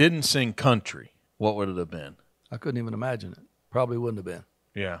 If you didn't sing country, what would it have been? I couldn't even imagine it. Probably wouldn't have been.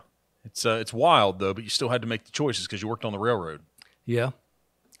 Yeah. It's wild though, but you still had to make the choices because you worked on the railroad. Yeah.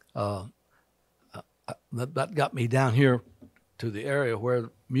 That got me down here to the area where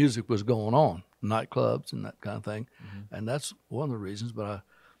music was going on, nightclubs and that kind of thing, and that's one of the reasons. But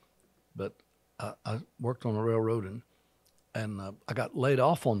I worked on the railroad, and I got laid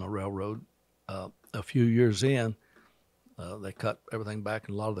off on the railroad a few years in. They cut everything back,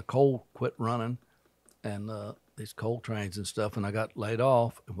 and a lot of the coal quit running, and these coal trains and stuff. And I got laid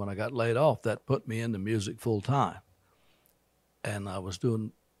off. And when I got laid off, that put me into music full time. And I was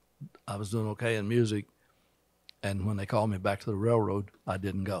doing okay in music. And when they called me back to the railroad, I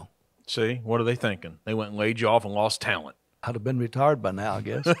didn't go. See, what are they thinking? They went and laid you off and lost talent. I'd have been retired by now, I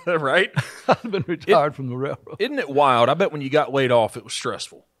guess. Right? I'd have been retired from the railroad. Isn't it wild? I bet when you got laid off, it was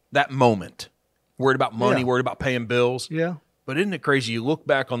stressful. That moment. Worried about money, worried about paying bills. Yeah. But isn't it crazy? You look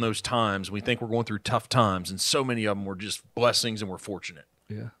back on those times, we think we're going through tough times, and so many of them were just blessings and we're fortunate.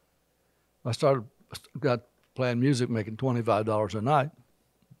 Yeah. I got playing music, making $25 a night.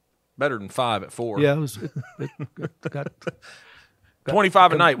 Better than 5 at 4. Yeah, it got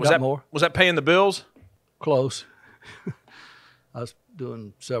 25 a night. Was more. Was that paying the bills? Close. I was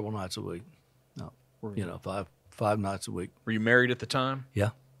doing several nights a week. No, 5 nights a week. Were you married at the time? Yeah.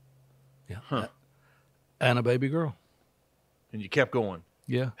 Yeah. Huh. And a baby girl. And you kept going.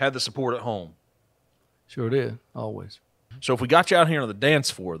 Yeah. Had the support at home. Sure did. Always. So if we got you out here on the dance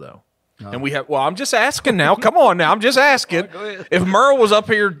floor, though, and we have, well, I'm just asking now. Come on now. I'm just asking. Go ahead. If Merle was up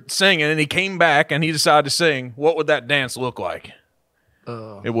here singing and he came back and he decided to sing, what would that dance look like?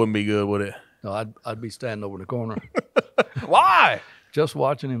 It wouldn't be good, would it? No, I'd be standing over in the corner. Why? Just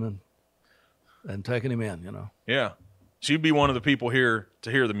watching him and taking him in, Yeah. So you'd be one of the people here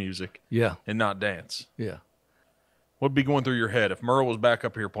to hear the music Yeah. and not dance. Yeah. What'd be going through your head if Merle was back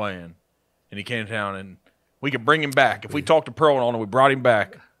up here playing and he came to town and we could bring him back? If we talked to Pearl on and we brought him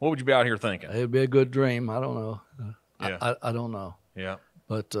back, what would you be out here thinking? It'd be a good dream. I don't know. Yeah. I don't know. Yeah.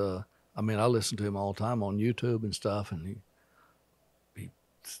 But, I listen to him all the time on YouTube and stuff, and he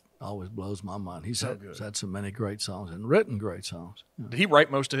always blows my mind. He's had so many great songs and written great songs. Did he write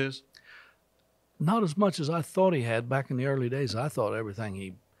most of his? Not as much as I thought he had back in the early days. I thought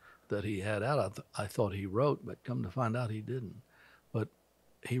everything that he had out, I thought he wrote, but come to find out he didn't. But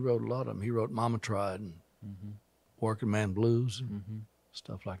he wrote a lot of them. He wrote Mama Tried and Working Man Blues and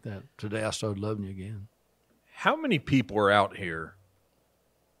stuff like that. Today I Started Loving You Again. How many people are out here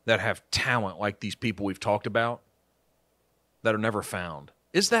that have talent like these people we've talked about that are never found?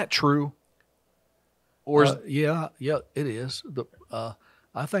 Is that true? Or is yeah, it is.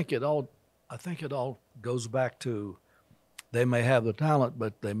 I think it all goes back to they may have the talent,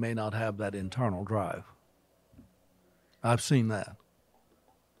 but they may not have that internal drive. I've seen that.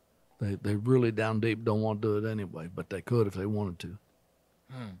 They really down deep don't want to do it anyway, but they could if they wanted to.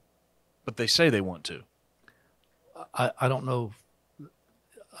 But they say they want to. I don't know.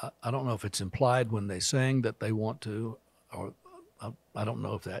 I don't know if it's implied when they sing that they want to, or I don't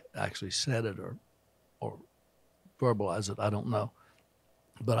know if they actually said it or verbalize it. I don't know,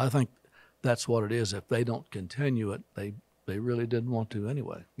 but I think that's what it is. If they don't continue it, they really didn't want to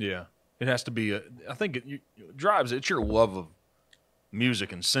anyway. Yeah, it has to be. I think it drives. It's your love of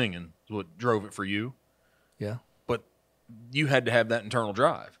music and singing is what drove it for you. Yeah, but you had to have that internal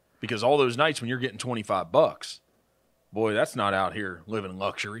drive because all those nights when you're getting $25, boy, that's not out here living in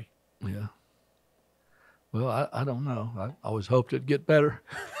luxury. Yeah. Well, I don't know. I always hoped it'd get better.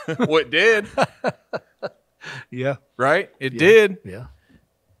 Well, it did. Yeah. Right? It did. Yeah.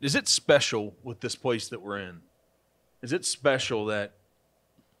 Is it special with this place that we're in? Is it special that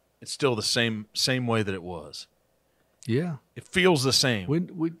it's still the same way that it was? Yeah. It feels the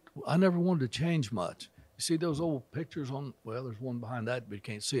same. I never wanted to change much. You see those old pictures there's one behind that, but you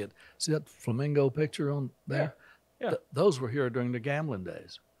can't see it. See that flamingo picture on there? Yeah. Those were here during the gambling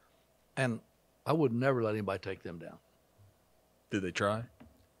days. And I would never let anybody take them down. Did they try?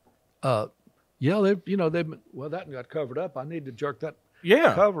 Yeah, that got covered up. I need to jerk that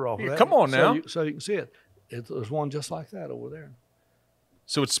cover off of that. Come on now. So you can see it. There's one just like that over there.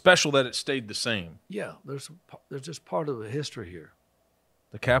 So it's special that it stayed the same. Yeah, there's just part of the history here.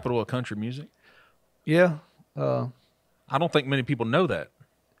 The capital of country music? Yeah. I don't think many people know that.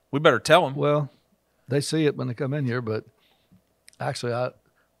 We better tell them. Well, they see it when they come in here, but actually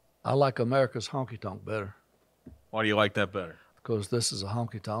I like America's honky-tonk better. Why do you like that better? Because this is a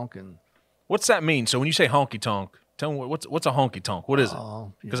honky-tonk. And what's that mean? So when you say honky-tonk, tell me what's a honky-tonk? What is it?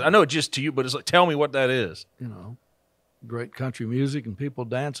 Because I know it's just to you, but it's like, tell me what that is. Great country music and people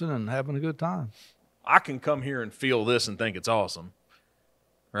dancing and having a good time. I can come here and feel this and think it's awesome,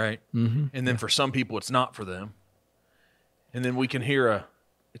 right? Mm-hmm. And then for some people, it's not for them. And then we can hear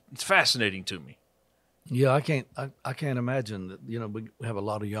it's fascinating to me. Yeah, I can't imagine that. We have a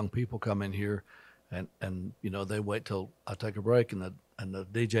lot of young people come in here, and they wait till I take a break and the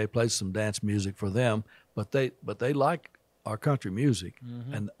DJ plays some dance music for them, but they like our country music,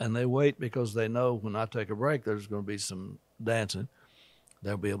 and they wait because they know when I take a break there's going to be some dancing.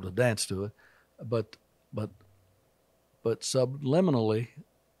 They'll be able to dance to it, but subliminally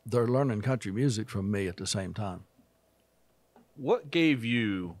they're learning country music from me at the same time. What gave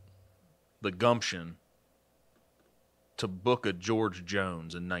you the gumption to book a George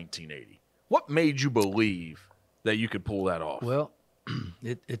Jones in 1980? What made you believe that you could pull that off? Well,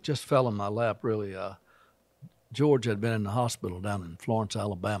 it just fell in my lap, really. George had been in the hospital down in Florence,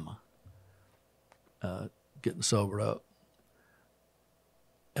 Alabama, getting sobered up.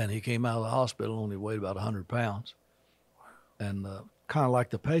 And he came out of the hospital, only weighed about 100 pounds. And kind of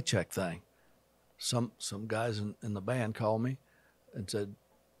like the Paycheck thing, some guys in the band called me and said,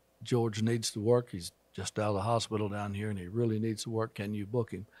 George needs to work. He's just out of the hospital down here, and he really needs to work. Can you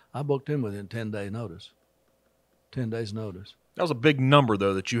book him? I booked him within 10 days' notice. That was a big number,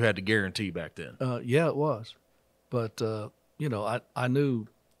 though, that you had to guarantee back then. Yeah, it was. But, I knew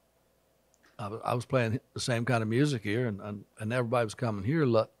I was playing the same kind of music here, and everybody was coming here.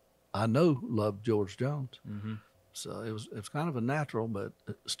 I know loved George Jones, so it was kind of a natural, but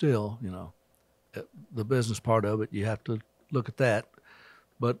still, you know, the business part of it, you have to look at that.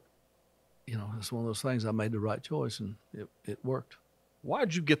 But you know, it's one of those things. I made the right choice, and it worked.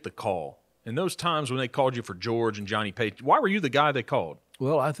 Why'd you get the call? In those times when they called you for George and Johnny Page, why were you the guy they called?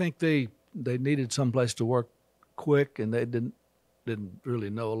 Well, I think they needed someplace to work quick, and they didn't really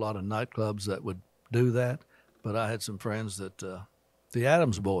know a lot of nightclubs that would do that. But I had some friends that the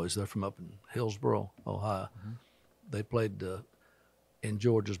Adams Boys, they're from up in Hillsboro, Ohio. They played in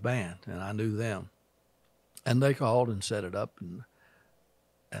George's band, and I knew them. And they called and set it up,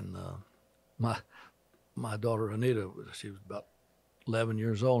 and my daughter Anita, she was about 11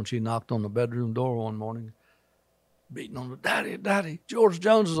 years old, and she knocked on the bedroom door one morning, beating on the, Daddy, George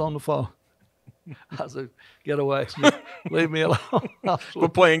Jones is on the phone. I said, get away, leave me alone. We're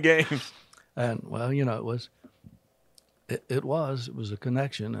playing games. And well, you know, it was a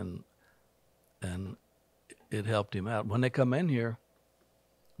connection, and it helped him out. When they come in here,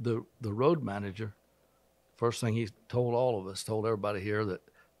 the road manager, first thing he told all of us, told everybody here that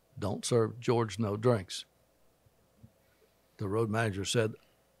don't serve George no drinks. The road manager said,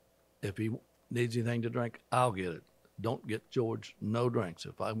 if he needs anything to drink, I'll get it. Don't get George no drinks.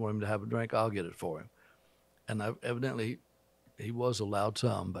 If I want him to have a drink, I'll get it for him. And evidently, he was allowed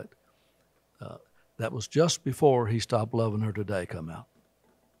some, but that was just before He Stopped Loving Her Today come out.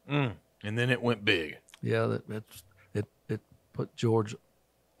 And then it went big. Yeah, it put George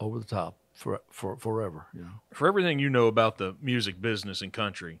over the top for forever. You know, for everything you know about the music business and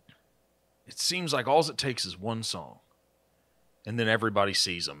country, it seems like all it takes is one song, and then everybody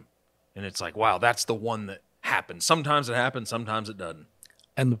sees them, and it's like, wow, that's the one that happens. Sometimes it happens, sometimes it doesn't.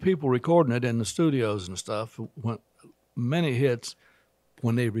 And the people recording it in the studios and stuff, many hits,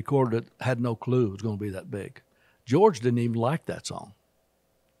 when they recorded it, had no clue it was going to be that big. George didn't even like that song.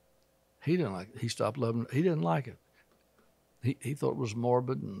 He didn't like it. He Stopped Loving It. He didn't like it. He thought it was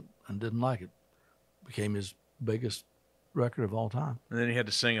morbid and didn't like it. Became his biggest record of all time. And then he had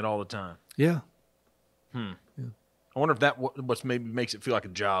to sing it all the time. Yeah. Yeah. I wonder if that what's maybe makes it feel like a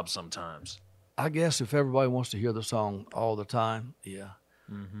job sometimes. I guess if everybody wants to hear the song all the time, yeah.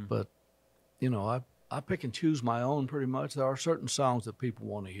 But, you know, I pick and choose my own pretty much. There are certain songs that people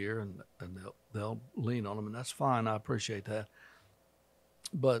want to hear, and they'll lean on them, and that's fine. I appreciate that.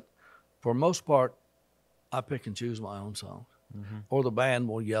 But for most part, I pick and choose my own songs. Or the band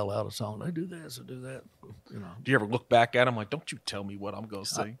will yell out a song. They do this or do that. You know. Do you ever look back at them like, don't you tell me what I'm going to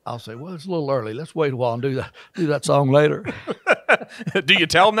sing? I'll say, well, it's a little early. Let's wait a while and do that song later. Do you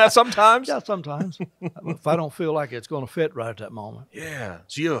tell them that sometimes? Yeah, sometimes. If I don't feel like it's going to fit right at that moment. Yeah.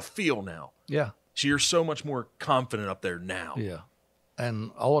 So you have a feel now. Yeah. So you're so much more confident up there now. Yeah.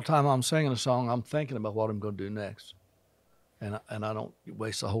 And all the time I'm singing a song, I'm thinking about what I'm going to do next. And I don't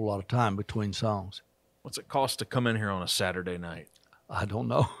waste a whole lot of time between songs. What's it cost to come in here on a Saturday night? I don't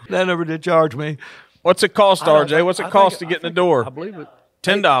know. They never did charge me. What's it cost, RJ? What's it cost to get in the door? I believe it.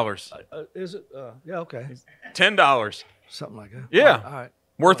 $10. Is it? Yeah, okay. $10. Something like that. Yeah. All right.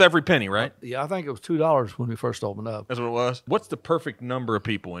 Worth every penny, right? Yeah, I think it was $2 when we first opened up. That's what it was. What's the perfect number of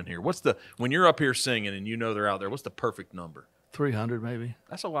people in here? When you're up here singing and you know they're out there, what's the perfect number? 300 maybe.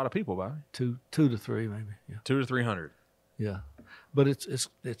 That's a lot of people, Bobby. Two to three maybe. Yeah. 200 to 300. Yeah. But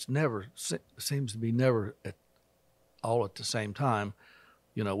it's never seems to be never all at the same time.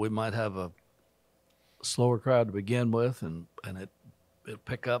 You know, we might have a slower crowd to begin with, and it'll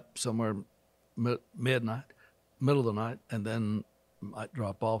pick up somewhere midnight, middle of the night, and then might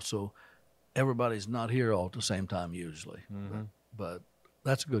drop off. So everybody's not here all at the same time usually. But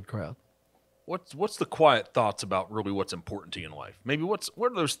that's a good crowd. What's the quiet thoughts about really what's important to you in life? Maybe what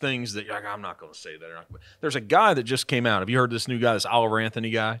are those things that you're like, I'm not going to say that. There's a guy that just came out. Have you heard this new guy, this Oliver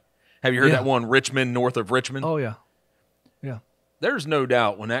Anthony guy? Have you heard that one, Richmond, north of Richmond? Oh, yeah. Yeah. There's no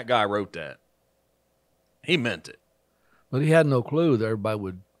doubt when that guy wrote that, he meant it. But he had no clue that everybody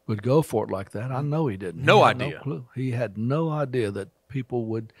would go for it like that. I know he didn't. No idea. No clue. He had no idea that people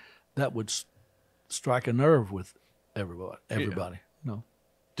would strike a nerve with everybody. Yeah. No.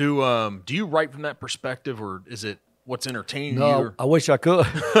 Do you write from that perspective, or is it what's entertaining you? No, I wish I could.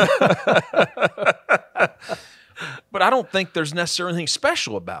 But I don't think there's necessarily anything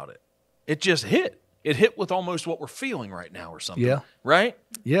special about it. It just hit. It hit with almost what we're feeling right now or something. Yeah. Right?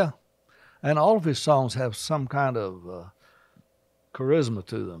 Yeah. And all of his songs have some kind of charisma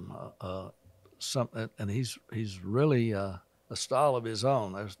to them. And he's really a a style of his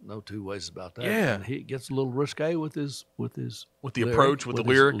own. There's no two ways about that. Yeah. And he gets a little risque with the approach, with the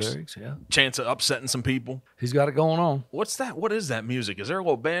lyrics. Yeah. Chance of upsetting some people. He's got it going on. What's that? What is that music? Is there a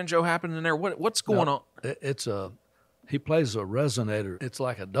little banjo happening in there? What's going on? He plays a resonator. It's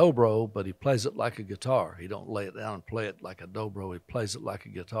like a dobro, but he plays it like a guitar. He don't lay it down and play it like a dobro. He plays it like a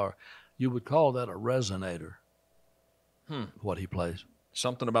guitar. You would call that a resonator. What he plays.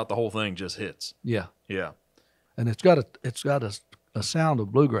 Something about the whole thing just hits. Yeah. Yeah. And it's got a sound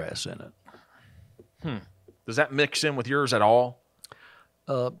of bluegrass in it. Does that mix in with yours at all?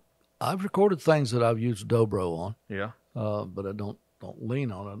 I've recorded things that I've used dobro on. Yeah. But I don't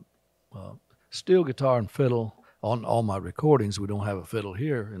lean on it. Steel guitar and fiddle on all my recordings. We don't have a fiddle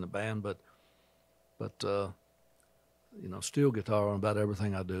here in the band, but steel guitar on about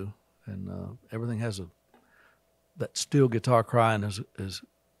everything I do, and everything has that steel guitar crying is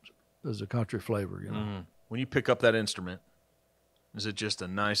a country flavor. When you pick up that instrument, is it just a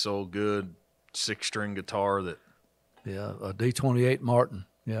nice old good 6-string guitar that? Yeah, a D28 Martin.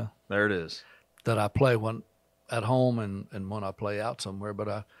 Yeah, there it is. That I play when at home and when I play out somewhere.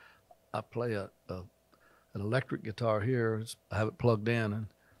 But I play an electric guitar here. I have it plugged in. And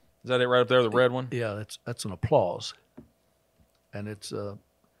is that it right up there, the red one? Yeah, that's an Applause, and it's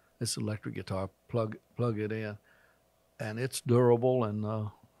electric guitar. Plug it in, and it's durable. And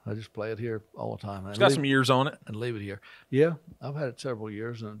I just play it here all the time. It's got some years on it. And leave it here. Yeah, I've had it several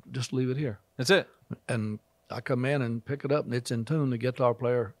years, and just leave it here. That's it. And I come in and pick it up, and it's in tune. My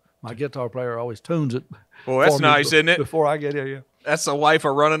guitar player always tunes it. Well, that's nice, isn't it? Before I get here, yeah. That's the life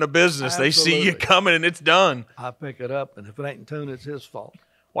of running a business. Absolutely. They see you coming, and it's done. I pick it up, and if it ain't in tune, it's his fault.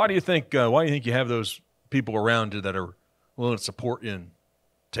 Why do you think you have those people around you that are willing to support you and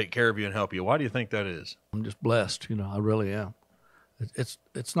take care of you and help you? Why do you think that is? I'm just blessed, I really am.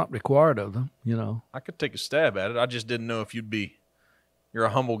 It's not required of them, I could take a stab at it. I just didn't know if you're a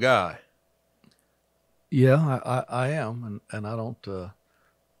humble guy. Yeah, I am, and I don't, I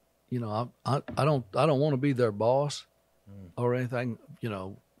don't want to be their boss or anything.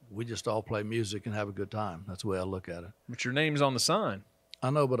 We just all play music and have a good time. That's the way I look at it. But your name's on the sign. I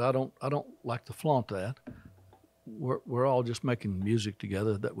know, but I don't like to flaunt that. We're all just making music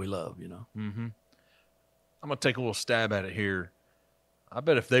together that we love, Mm-hmm. I'm gonna take a little stab at it here. I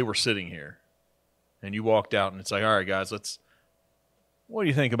bet if they were sitting here and you walked out and it's like, all right, guys, what do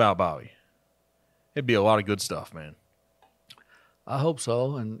you think about Bobby? It'd be a lot of good stuff, man. I hope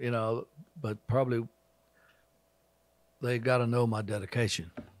so. And, but probably they got to know my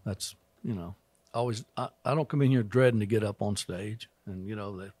dedication. That's, always, I don't come in here dreading to get up on stage, and,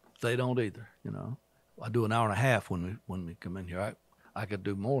 they don't either, I do an hour and a half when we come in here. I could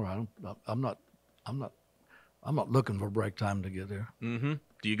do more. I'm not looking for break time to get there. Mm-hmm.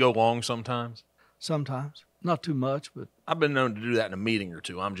 Do you go long sometimes? Sometimes. Not too much, but I've been known to do that in a meeting or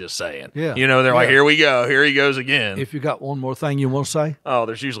two. I'm just saying. Yeah. They're like, here we go. Here he goes again. If you got one more thing you want to say? Oh,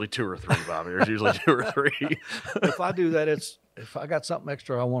 there's usually 2 or 3, Bobby. There's usually 2 or 3. If I do that, if I got something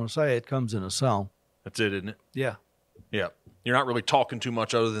extra I want to say, it comes in a song. That's it, isn't it? Yeah. Yeah. You're not really talking too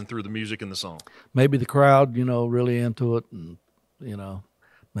much other than through the music and the song. Maybe the crowd, really into it, and,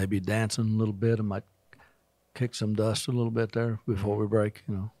 maybe dancing a little bit. I might kick some dust a little bit there before we break,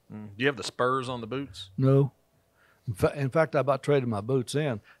 Do you have the spurs on the boots? No. In fact, I about traded my boots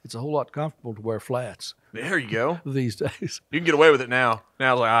in. It's a whole lot comfortable to wear flats. There you go. These days. You can get away with it now.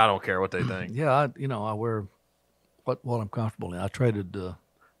 Now it's like, I don't care what they think. Yeah, I wear what I'm comfortable in. I traded the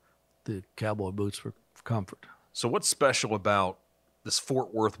cowboy boots for comfort. So what's special about this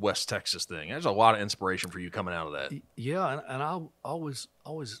Fort Worth, West Texas thing? There's a lot of inspiration for you coming out of that. Yeah, and I always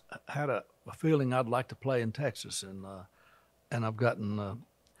had a feeling I'd like to play in Texas, and I've gotten a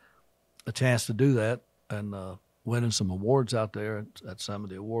chance to do that, and winning some awards out there at some of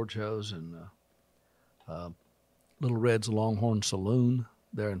the award shows, and Little Red's Longhorn Saloon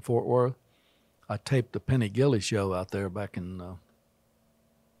there in Fort Worth. I taped the Penny Gilly show out there back in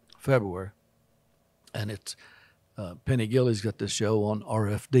February, and it's Penny Gilly's got this show on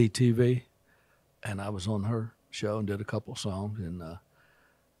RFD TV, and I was on her show and did a couple songs, and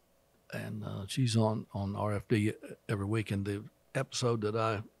she's on RFD every week. And the episode that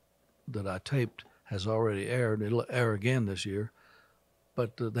I taped has already aired. It'll air again this year,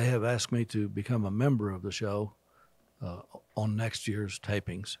 but they have asked me to become a member of the show on next year's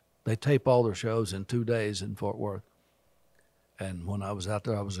tapings. They tape all their shows in 2 days in Fort Worth, and when I was out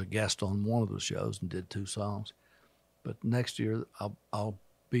there, I was a guest on one of the shows and did 2 songs. But next year, I'll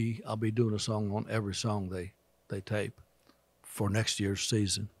be doing a song on every song they tape for next year's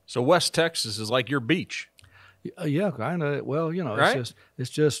season. So West Texas is like your beach. Yeah, kind of. Well, right? it's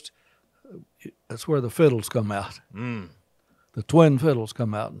just that's where the fiddles come out. the twin fiddles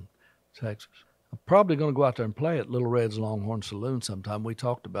come out in Texas. I'm probably going to go out there and play at Little Red's Longhorn Saloon sometime. We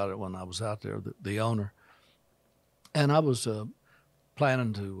talked about it when I was out there, the owner. And I was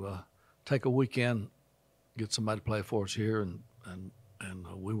planning to take a weekend, get somebody to play for us here, and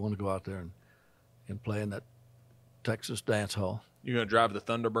we want to go out there and play in that Texas dance hall. You going to drive the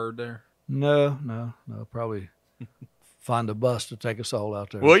Thunderbird there? No. Probably find a bus to take us all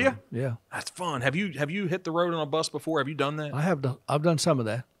out there. Will you? Yeah. That's fun. Have you hit the road on a bus before? Have you done that? I've done some of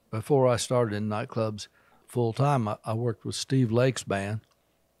that. Before I started in nightclubs full time, I worked with Steve Lake's band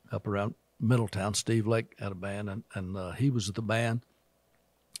up around Middletown. Steve Lake had a band, and he was the band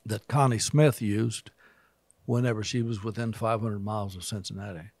that Connie Smith used whenever she was within 500 miles of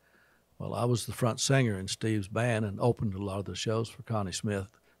Cincinnati. Well, I was the front singer in Steve's band and opened a lot of the shows for Connie Smith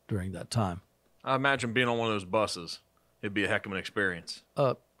during that time. I imagine being on one of those buses, it'd be a heck of an experience.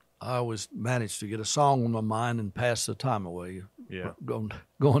 I always managed to get a song on my mind and pass the time away. Yeah. Going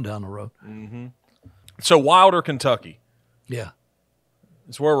down the road. Mm-hmm. So Wilder, Kentucky. Yeah.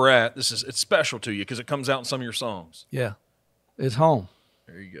 It's where we're at. It's special to you because it comes out in some of your songs. Yeah. It's home.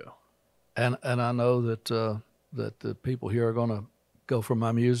 There you go. And I know that the people here are going to go for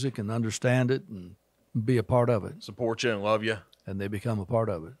my music and understand it and be a part of it. Support you and love you. And they become a part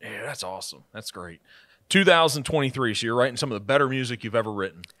of it. Yeah, that's awesome. That's great. 2023, so you're writing some of the better music you've ever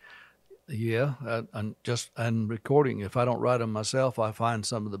written. Yeah, and recording. If I don't write them myself, I find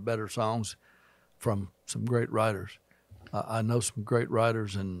some of the better songs from some great writers. I know some great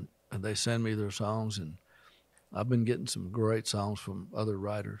writers, and they send me their songs, and I've been getting some great songs from other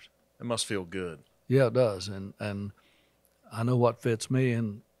writers. It must feel good. Yeah, it does, and I know what fits me,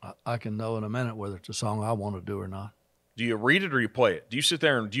 and I can know in a minute whether it's a song I want to do or not. Do you read it or you play it? Do you sit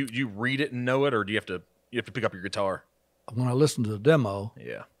there and do you read it and know it, or do you have to pick up your guitar? When I listen to the demo,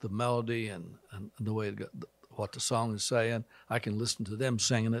 yeah, the melody and the way what the song is saying, I can listen to them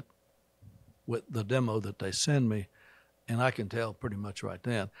singing it with the demo that they send me, and I can tell pretty much right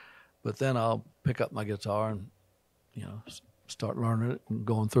then. But then I'll pick up my guitar and start learning it and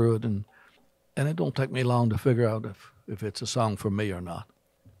going through it, and it don't take me long to figure out if it's a song for me or not.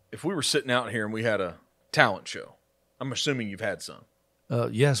 If we were sitting out here and we had a talent show, I'm assuming you've had some.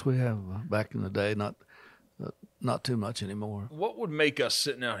 Yes, we have back in the day. Not too much anymore. What would make us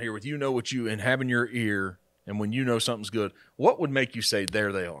sitting out here with and having your ear, and when you know something's good, what would make you say,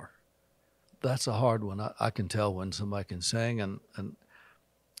 there they are? That's a hard one. I can tell when somebody can sing and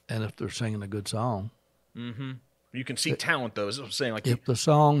if they're singing a good song. Mm-hmm. You can see talent, though. Is what I'm saying. Like if the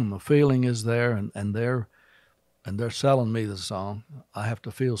song and the feeling is there and they're selling me the song, I have to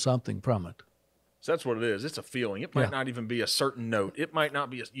feel something from it. So that's what it is. It's a feeling. It might not even be a certain note. It might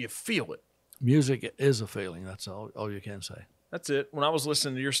not be. You feel it. Music is a feeling. That's all you can say. That's it. When I was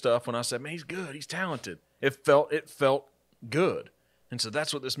listening to your stuff, when I said, man, he's good, he's talented, it felt good. And so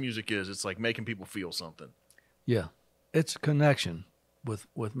that's what this music is. It's like making people feel something. Yeah. It's a connection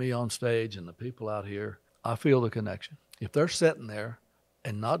with me on stage and the people out here. I feel the connection. If they're sitting there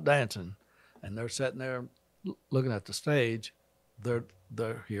and not dancing, and they're sitting there looking at the stage,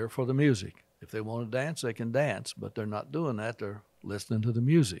 they're here for the music. If they want to dance, they can dance, but they're not doing that. They're listening to the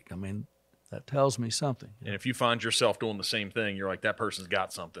music. I mean, that tells me something. And if you find yourself doing the same thing, you're like, that person's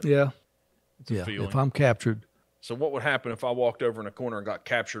got something. Yeah. It's a feeling. If I'm captured. So what would happen if I walked over in a corner and got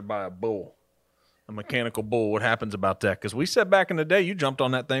captured by a bull, a mechanical bull? What happens about that? Because we said back in the day, you jumped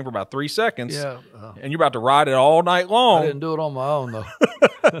on that thing for about 3 seconds. Yeah. And you're about to ride it all night long. I didn't do it on my own, though.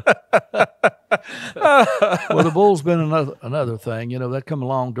 Well, the bull's been another thing. That come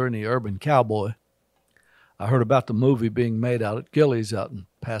along during the Urban Cowboy. I heard about the movie being made out at Gilley's out in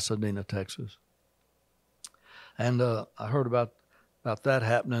Pasadena, Texas. And I heard about that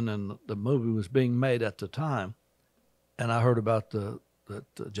happening, and the movie was being made at the time. And I heard about that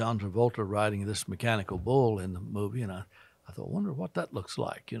John Travolta riding this mechanical bull in the movie, and I thought, wonder what that looks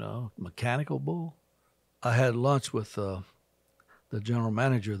like, mechanical bull. I had lunch with the general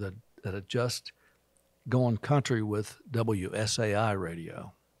manager that had just gone country with WSAI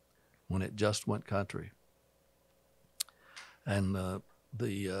radio when it just went country. And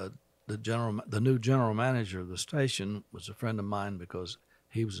the new general manager of the station was a friend of mine because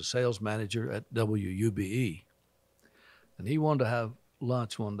he was a sales manager at WUBE. And he wanted to have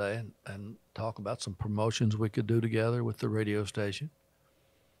lunch one day and talk about some promotions we could do together with the radio station.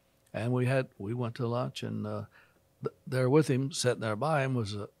 And we went to lunch, and there with him, sitting there by him,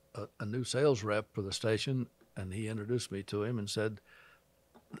 was a new sales rep for the station, and he introduced me to him and said,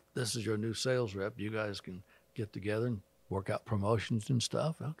 "This is your new sales rep. You guys can get together and work out promotions and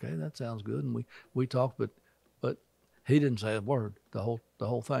stuff." Okay, that sounds good. And we talked, but he didn't say a word the whole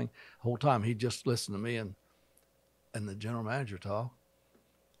thing. The whole time he just listened to me, and and the general manager talked,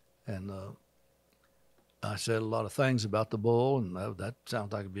 and I said a lot of things about the bull, and that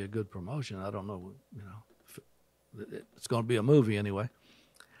sounds like it'd be a good promotion. I don't know, if it's going to be a movie anyway.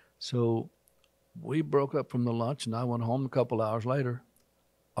 So we broke up from the lunch, and I went home a couple hours later.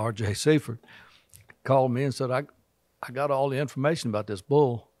 R.J. Seifert called me and said, I got all the information about this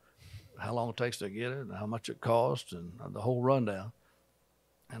bull, how long it takes to get it, and how much it costs, and the whole rundown.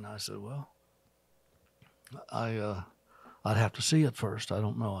 And I said, well, I'd have to see it first. I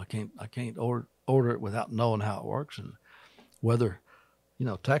don't know. I can't order it without knowing how it works, and whether,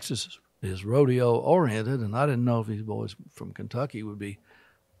 Texas is rodeo oriented, and I didn't know if these boys from Kentucky would be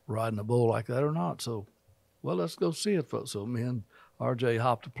riding a bull like that or not. So, well, let's go see it. So me and RJ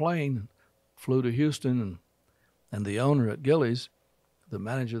hopped a plane and flew to Houston, and the owner at Gilley's, the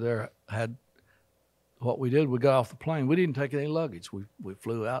manager there, had what we did. We got off the plane. We didn't take any luggage. We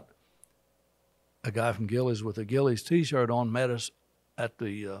flew out. A guy from Gilley's with a Gilley's T-shirt on met us at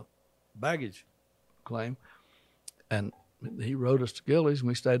the baggage claim, and he rode us to Gilley's, and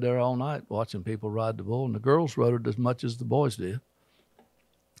we stayed there all night watching people ride the bull, and the girls rode it as much as the boys did.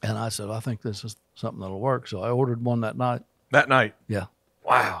 And I said, I think this is something that'll work. So I ordered one that night. That night? Yeah.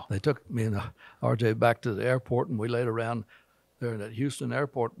 Wow. They took me and RJ back to the airport, and we laid around there at Houston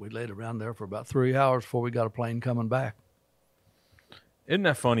airport. We laid around there for about 3 hours before we got a plane coming back. Isn't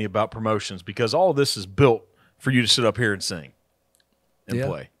that funny about promotions? Because all this is built for you to sit up here and sing and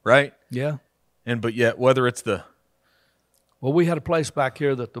play, right? Yeah. But yet, whether it's Well, we had a place back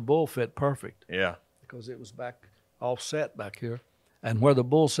here that the bull fit perfect. Yeah. Because it was back offset back here. And where the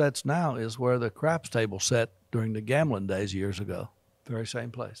bull sets now is where the craps table sat during the gambling days years ago. Very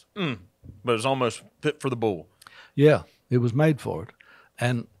same place. But it's almost fit for the bull. Yeah, it was made for it.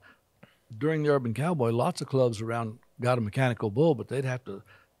 And during the Urban Cowboy, lots of clubs around got a mechanical bull, but they'd have to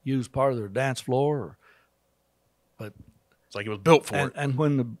use part of their dance floor. But it's like it was built for it. And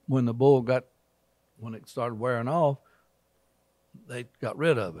when the bull when it started wearing off, they got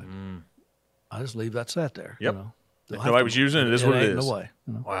rid of it. I just leave that set there. Yep. If nobody was using it, it is what it is. No way.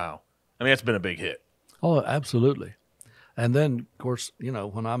 Wow. I mean, that's been a big hit. Oh, absolutely. And then, of course,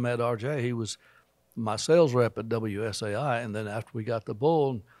 when I met RJ, he was my sales rep at WSAI. And then after we got the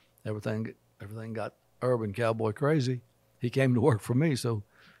bull and everything got Urban Cowboy crazy, he came to work for me. So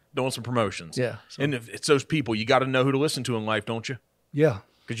doing some promotions. Yeah. And if it's those people, you got to know who to listen to in life, don't you? Yeah.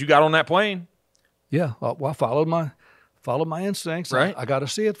 Because you got on that plane. Yeah. Well, I followed my instincts. Right. I got to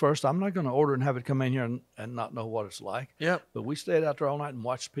see it first. I'm not going to order and have it come in here and not know what it's like. Yep. But we stayed out there all night and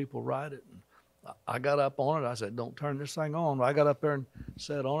watched people ride it. And I got up on it. I said, don't turn this thing on. I got up there and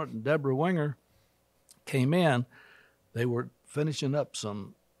sat on it, and Deborah Winger came in. They were finishing up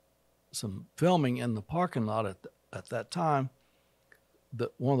some filming in the parking lot at that time.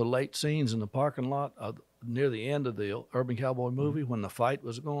 One of the late scenes in the parking lot near the end of the Urban Cowboy movie, when the fight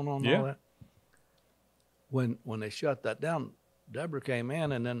was going on and all that. When they shut that down, Deborah came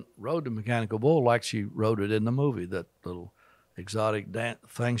in and then rode the mechanical bull like she rode it in the movie, that little exotic dance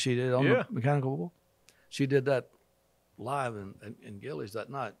thing she did on the mechanical bull. She did that live in Gilley's that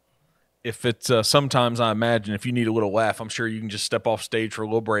night. If it's sometimes I imagine if you need a little laugh, I'm sure you can just step off stage for a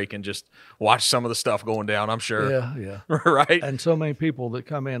little break and just watch some of the stuff going down, I'm sure. Yeah. Right? And so many people that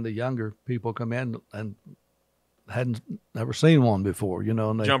come in, the younger people come in and hadn't never seen one before,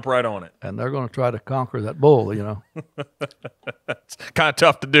 and they jump right on it. And they're going to try to conquer that bull, It's kind of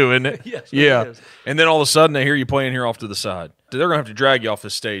tough to do, isn't it? Yes. Yeah. It is. And then all of a sudden they hear you playing here off to the side. They're going to have to drag you off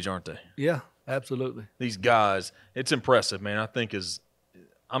this stage, aren't they? Yeah, absolutely. These guys, it's impressive, man.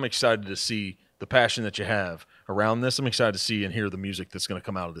 I'm excited to see the passion that you have around this. I'm excited to see and hear the music that's going to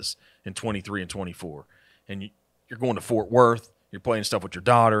come out of this in 23 and 24. And you're going to Fort Worth. You're playing stuff with your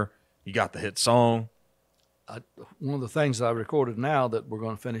daughter. You got the hit song. One of the things I recorded now that we're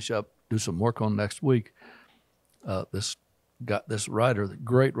going to finish up, do some work on next week, this writer, the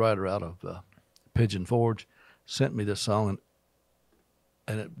great writer out of Pigeon Forge, sent me this song,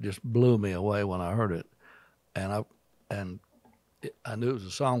 and it just blew me away when I heard it. And I knew it was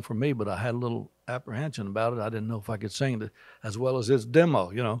a song for me, but I had a little apprehension about it. I didn't know if I could sing it as well as his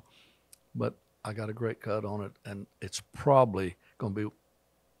demo, But I got a great cut on it, and it's probably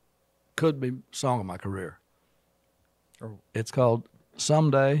could be song of my career. It's called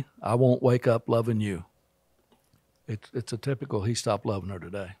 "Someday I Won't Wake Up Loving You." It's a typical "He Stopped Loving Her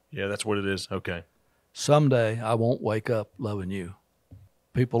Today." Yeah, that's what it is. Okay. Someday I won't wake up loving you.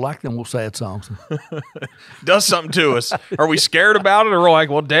 People like them sad songs. Does something to us. Are we scared about it, or we're like,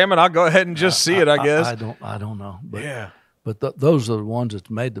 well, damn it, I'll go ahead and just see it, I guess. I don't know. But, yeah. But those are the ones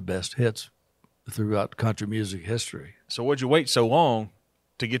that made the best hits throughout country music history. So what'd you wait so long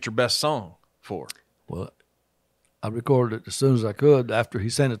to get your best song for? Well, I recorded it as soon as I could after he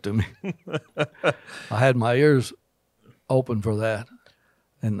sent it to me. I had my ears open for that,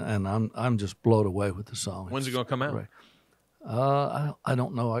 and I'm just blown away with the song. When's it going to come out? Great. I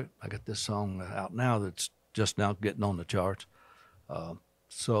don't know. I got this song out now that's just now getting on the charts.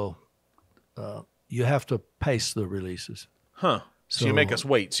 So you have to pace the releases. Huh. So you make us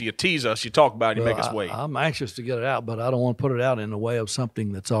wait. So you tease us, you talk about it, you make us wait. I'm anxious to get it out, but I don't want to put it out in the way of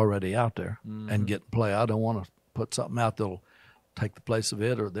something that's already out there and get play. I don't want to put something out that'll take the place of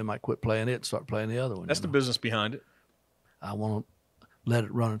it, or they might quit playing it and start playing the other one. That's the business behind it. I want to let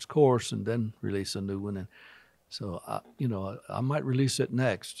it run its course and then release a new one. And so, I might release it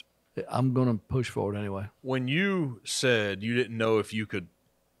next. I'm going to push for it anyway. When you said you didn't know if you could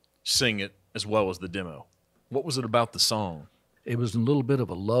sing it as well as the demo, what was it about the song? It was a little bit of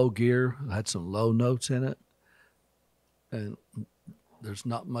a low gear. It had some low notes in it, and there's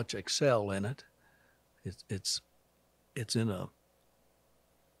not much excel in it. It's in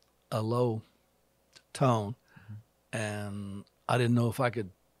a low tone, and I didn't know if I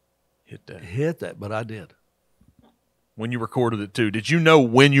could hit that, but I did. When you recorded it too, did you know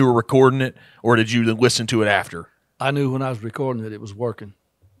when you were recording it, or did you listen to it after? I knew when I was recording it was working.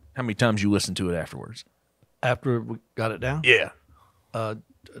 How many times you listened to it afterwards? After we got it down? Yeah.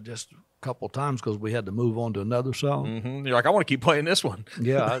 Just a couple of times because we had to move on to another song. Mm-hmm. You're like, I want to keep playing this one.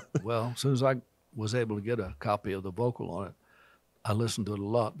 Yeah. Well, as soon as I was able to get a copy of the vocal on it, I listened to it a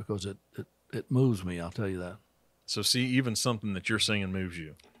lot because it moves me, I'll tell you that. So see, even something that you're singing moves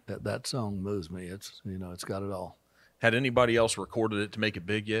you. That song moves me. It's got it all. Had anybody else recorded it to make it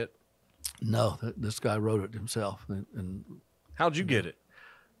big yet? No, this guy wrote it himself. And how'd you get it?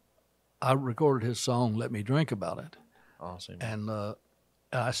 I recorded his song, Let Me Drink About It. Awesome. And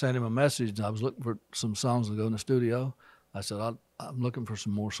I sent him a message. I was looking for some songs to go in the studio. I said, I'm looking for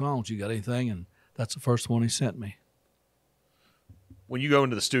some more songs. You got anything? And that's the first one he sent me. When you go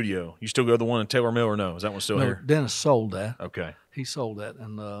into the studio, you still go to the one in Taylor Mill or no? Is that one still here? Dennis sold that. Okay. He sold that.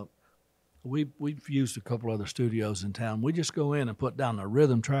 And we've used a couple other studios in town. We just go in and put down the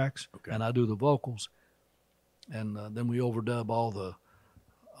rhythm tracks, and I do the vocals. And then we overdub all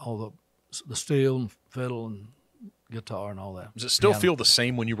the steel and fiddle and guitar and all that. Does it still feel the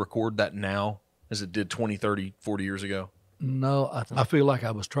same when you record that now as it did 20, 30, 40 years ago? No, I feel like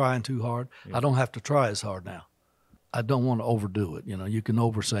I was trying too hard. Yeah. I don't have to try as hard now. I don't want to overdo it. You can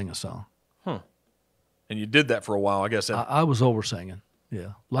over-sing a song. Huh. And you did that for a while, I guess. I was over-singing, yeah.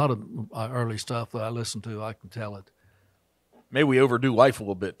 A lot of early stuff that I listened to, I can tell it. Maybe we overdo life a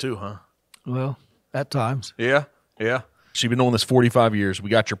little bit too, huh? Well, at times. Yeah, yeah. So you've been doing this 45 years. We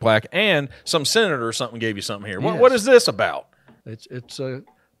got your plaque, and some senator or something gave you something here. Yes. What is this about? It's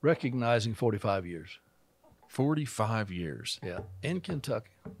recognizing 45 years. 45 years. Yeah, in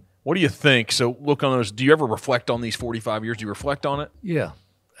Kentucky. What do you think? So look on those. Do you ever reflect on these 45 years? Do you reflect on it? Yeah,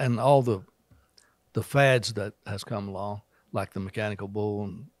 and all the fads that has come along, like the mechanical bull,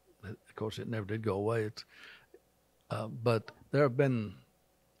 and of course it never did go away. But there have been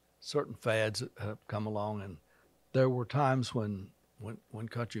certain fads that have come along, and there were times when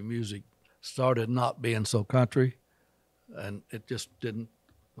country music started not being so country, and it just didn't.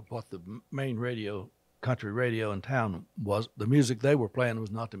 What the main country radio in town was, the music they were playing was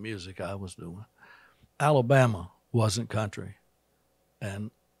not the music I was doing. Alabama wasn't country,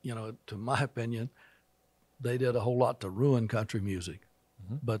 and to my opinion, they did a whole lot to ruin country music.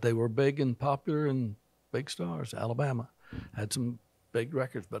 Mm-hmm. But they were big and popular and big stars. Alabama had some big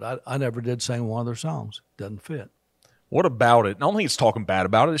records, but I never did sing one of their songs. Doesn't fit. What about it? I don't think it's talking bad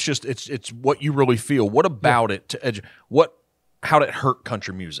about it. It's just it's what you really feel. What about it how did it hurt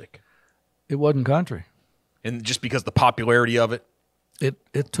country music? It wasn't country. And just because the popularity of it?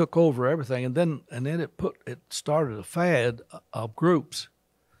 It took over everything, and then it started a fad of groups.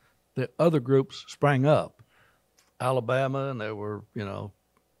 The other groups sprang up. Alabama, and there were,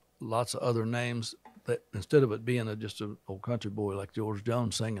 lots of other names that instead of it being just an old country boy like George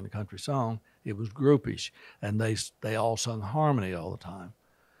Jones singing a country song, it was groupish, and they all sung harmony all the time.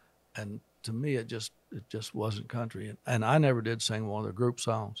 And to me, it just wasn't country. And I never did sing one of their group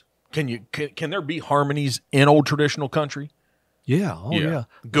songs. Can there be harmonies in old traditional country? Yeah. Oh yeah.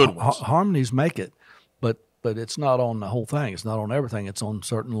 Good ones. Harmonies make it, but it's not on the whole thing. It's not on everything. It's on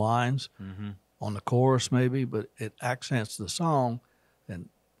certain lines, on the chorus maybe, but it accents the song and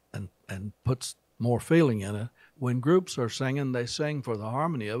puts more feeling in it. When groups are singing, they sing for the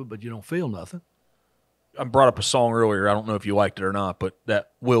harmony of it, but you don't feel nothing. I brought up a song earlier. I don't know if you liked it or not, but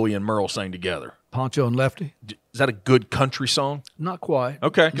that Willie and Merle sang together. Poncho and Lefty. Is that a good country song? Not quite.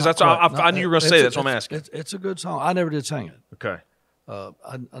 Okay, because that's I knew you were going to say that. That's what I'm asking. It's a good song. I never did sing it. Okay.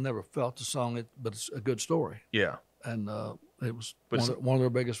 I never felt the song, but it's a good story. Yeah. it was one of their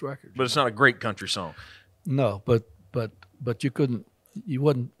biggest records. But it's not a great country song. No, but you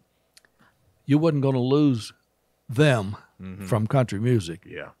wasn't going to lose them from country music.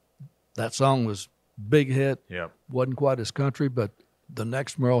 Yeah. That song was big hit. Yeah. Wasn't quite as country, but the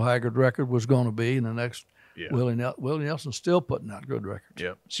next Merle Haggard record was going to be, and the next Willie Nelson's still putting out good records.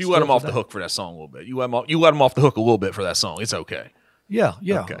 Yeah. So you let him off the hook for that song a little bit. You let him off the hook a little bit for that song. It's okay. Yeah.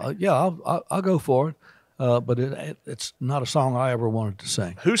 Okay. I'll go for it. But it's not a song I ever wanted to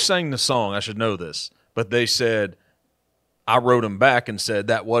sing. Who sang the song? I should know this. But they said, I wrote him back and said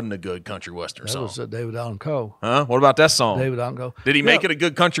that wasn't a good country western song. That was David Allen Coe. Huh? What about that song? David Allen Coe. Did he make it a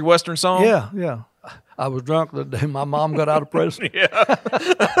good country western song? Yeah. I was drunk the day my mom got out of prison. Yeah.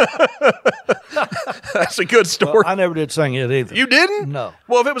 That's a good story. Well, I never did sing it either. You didn't? No.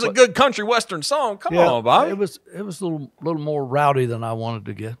 Well, if it was a good country western song, come on, Bobby. It was a little more rowdy than I wanted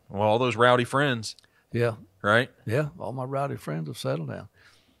to get. Well, all those rowdy friends. Yeah. Right? Yeah. All my rowdy friends have settled down.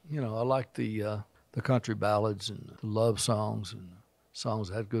 You know, I like the country ballads and the love songs and songs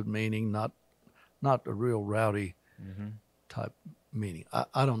that had good meaning, not a real rowdy type meaning.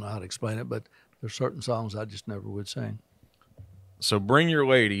 I don't know how to explain it, but there's certain songs I just never would sing. So bring your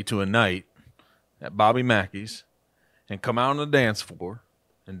lady to a night at Bobby Mackey's and come out on the dance floor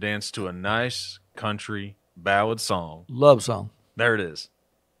and dance to a nice country ballad song. Love song. There it is.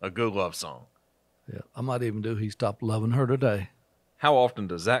 A good love song. Yeah. I might even do He Stopped Loving Her Today. How often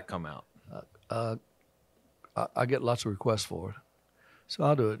does that come out? I get lots of requests for it. So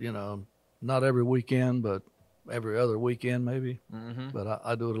I'll do it, not every weekend, but every other weekend maybe. But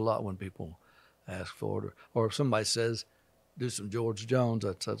I do it a lot when people ask for it. Or if somebody says, do some George Jones,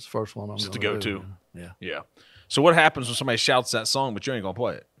 that's the first one I'm going to go to. Yeah. Yeah. So what happens when somebody shouts that song, but you ain't going to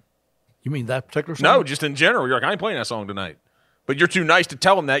play it? You mean that particular song? No, just in general. You're like, I ain't playing that song tonight. But you're too nice to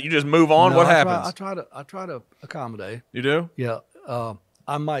tell them that. You just move on. No, What happens? I try to accommodate. You do? Yeah.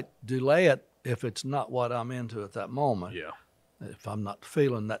 I might delay it if it's not what I'm into at that moment. Yeah. If I'm not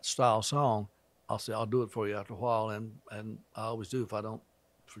feeling that style song, I'll say I'll do it for you after a while, and I always do if I don't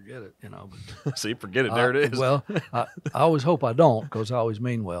forget it, But, See, forget it. There it is. Well, I always hope I don't, because I always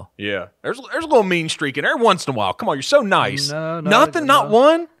mean well. Yeah. There's a little mean streak in every once in a while. Come on, you're so nice. No, Nothing, not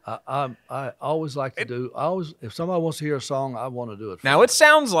one? I always like to do. If somebody wants to hear a song, I want to do it for Now, them. it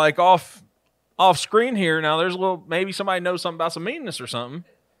sounds like off screen here. Now, there's maybe somebody knows something about some meanness or something.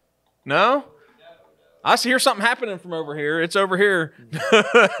 No? I hear something happening from over here. It's over here.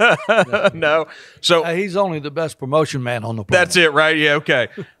 No. So He's only the best promotion man on the planet. that's it, right? Yeah, okay.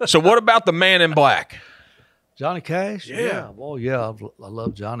 So what about the Man in Black? Johnny Cash? Yeah. Well, yeah, I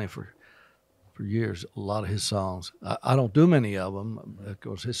love Johnny for years. A lot of his songs. I don't do many of them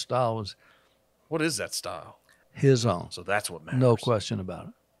because his style was What is that style? his own. So that's what matters. No question about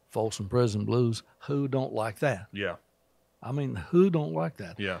it. Folsom Prison Blues. Who don't like that? Yeah. I mean, who don't like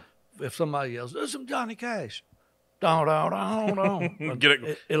that? Yeah. If somebody yells, "There's some Johnny Cash," don't. Get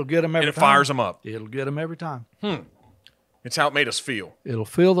it, It'll get them every and it time. fires them up. It'll get them every time. It's how it made us feel. It'll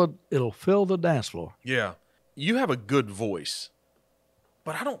fill the dance floor. Yeah. You have a good voice,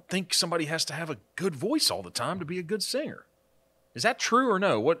 but I don't think somebody has to have a good voice all the time to be a good singer. Is that true or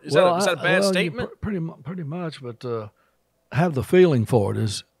no? What is that? Is that a bad statement? Pretty much, but have the feeling for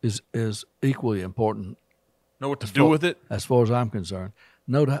it is equally important. Know what to do with it? As far as I'm concerned,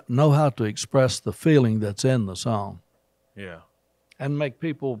 know how to express the feeling that's in the song. Yeah. And make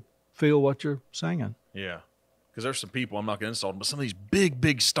people feel what you're singing. Yeah. Because there's some people, I'm not going to insult them, but some of these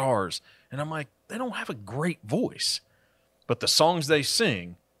big stars, and I'm like, they don't have a great voice. But the songs they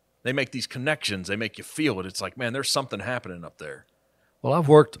sing, they make these connections. They make you feel it. It's like, man, there's something happening up there. Well, I've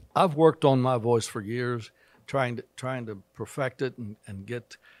worked on my voice for years, trying to perfect it and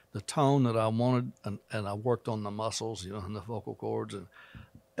get the tone that I wanted, and I worked on the muscles, and the vocal cords, and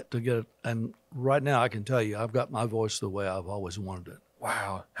to get it. And right now, I can tell you, I've got my voice the way I've always wanted it.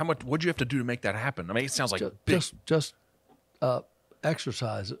 Wow. What'd you have to do to make that happen? I mean, it sounds like just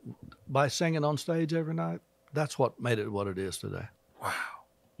exercise by singing on stage every night. That's what made it what it is today. Wow.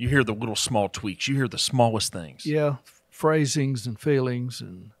 You hear the little small tweaks. You hear the smallest things. Yeah, phrasings and feelings,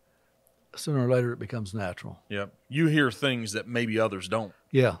 and sooner or later it becomes natural. Yep. You hear things that maybe others don't.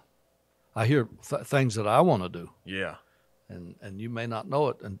 Yeah. I hear things that I want to do. Yeah. And you may not know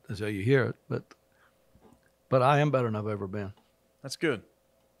it until you hear it, but I am better than I've ever been. That's good.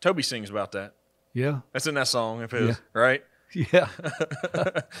 Toby sings about that. Yeah. That's in that song of his, right? Yeah.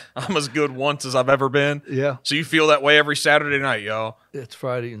 I'm as good once as I've ever been. Yeah. So you feel that way every Saturday night, y'all. It's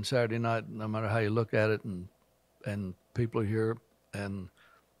Friday and Saturday night, no matter how you look at it, and people are here and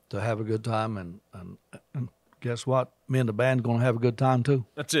to have a good time, and guess what? Me and the band going to have a good time too.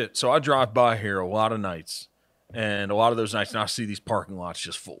 That's it. So I drive by here a lot of nights, And a lot of those nights, and I see these parking lots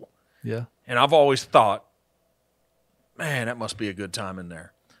just full. Yeah. And I've always thought, man, that must be a good time in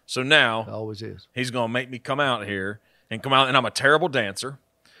there. So now It always is. he's going to make me come out here and I'm a terrible dancer.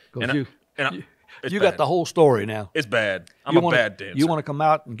 Because It's you bad. got the whole story now. It's bad. I'm a bad dancer. You want to come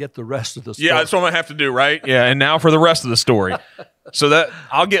out and get the rest of the story. Yeah, that's what I'm going to have to do, right? Yeah, and now for the rest of the story. So that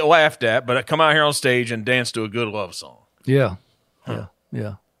I'll get laughed at, but I come out here on stage and dance to a good love song. Yeah.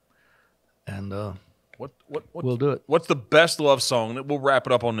 Yeah. And What we'll do it. What's the best love song? We'll wrap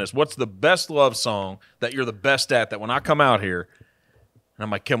it up on this. What's the best love song that you're the best at, that when I come out here and I'm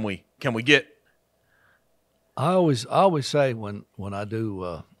like, can we get? I always say when I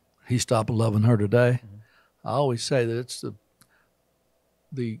do He Stopped Loving Her Today, I always say that it's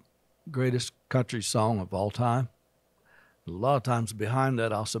the greatest country song of all time. A lot of times behind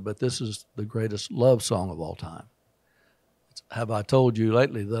that I'll say, but this is the greatest love song of all time. It's Have I Told You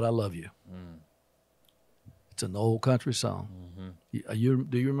Lately That I Love You? It's an old country song. Do you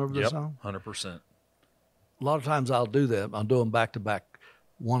remember the song? 100%. A lot of times I'll do that. I'll do them back to back.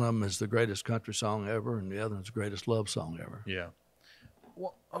 One of them is the greatest country song ever, and the other is the greatest love song ever. Yeah.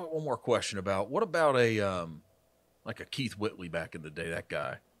 Well, one more question what about a like a Keith Whitley back in the day? That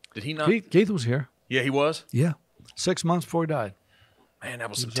guy, did he not? Keith was here. Yeah, he was. Yeah, 6 months before he died. Man, that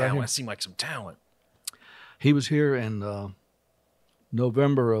was some was right talent. here. That seemed like some talent. He was here in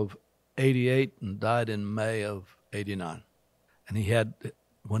November of '88 and died in May of '89. And he had,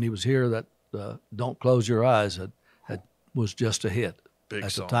 when he was here, that "Don't Close Your Eyes" was just a hit Big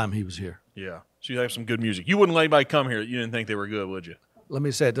at song. the time he was here. Yeah. So you have some good music. You wouldn't let anybody come here that you didn't think they were good, would you? Let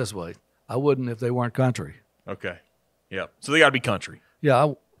me say it this way: I wouldn't if they weren't country. Okay. Yeah. So they got to be country.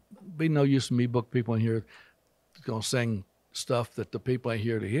 Yeah, be no use to me book people in here going to sing stuff that the people ain't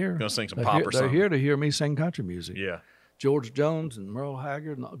here to hear. Gonna sing some They're pop here, or They're something. here to hear me sing country music. Yeah. George Jones and Merle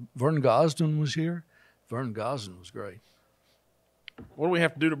Haggard and Vern Gosdin was here. Vern Gosdin was great. What do we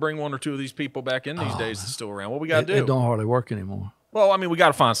have to do to bring one or two of these people back in these days that's still around? What we got to It do? don't hardly work anymore. Well, I mean, we got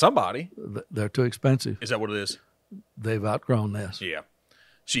to find somebody. They're too expensive. Is that what it is? They've outgrown this. Yeah.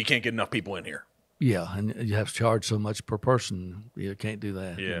 So you can't get enough people in here. Yeah, and you have to charge so much per person. You can't do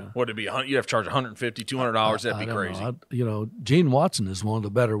that. Yeah. You know. What would it be? You have to charge $150, $200. That'd I be don't crazy. know. Gene Watson is one of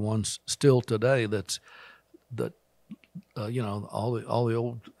the better ones still today. All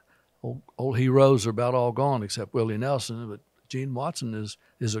the old heroes are about all gone except Willie Nelson. But Gene Watson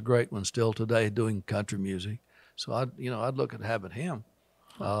is a great one still today doing country music. So I'd look at having him.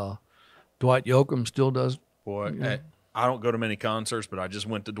 Dwight Yoakam still does. Boy, hey, I don't go to many concerts, but I just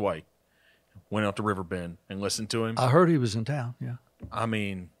went to Dwight. Went out to Riverbend and listened to him. I heard he was in town. Yeah. I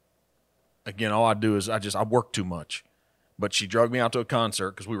mean, again, all I do is I work too much. But she drugged me out to a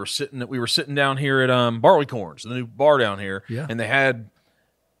concert because we were sitting down here at Barleycorns, the new bar down here, Yeah. and they had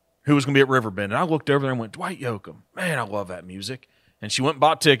who was going to be at Riverbend, and I looked over there and went, Dwight Yoakam, man, I love that music. And she went and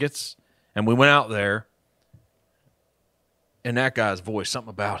bought tickets, and we went out there, and that guy's voice,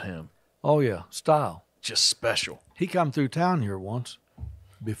 something about him, Oh yeah, style. just special. He come through town here once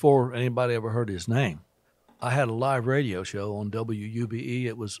before anybody ever heard his name. I had a live radio show on WUBE.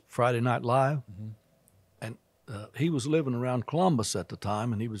 It was Friday Night Live. And he was living around Columbus at the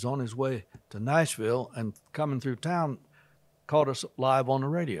time, and he was on his way to Nashville and coming through town, caught us live on the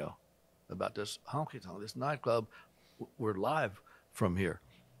radio about this honky tonk, this nightclub. We're live from here.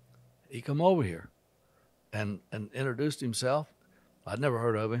 He come over here and introduced himself. I'd never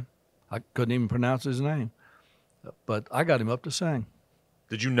heard of him. I couldn't even pronounce his name. But I got him up to sing.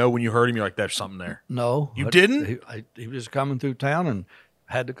 Did you know when you heard him, you're like, there's something there? No. You but didn't? He was just coming through town and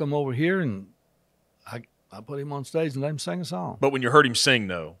had to come over here, and I put him on stage and let him sing a song. But when you heard him sing,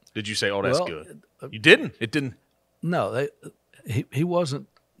 though, did you say, oh, that's Well, good? You didn't? It didn't? No, he wasn't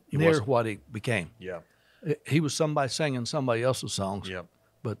near wasn't. what he became. Yeah. He was somebody singing somebody else's songs, Yep.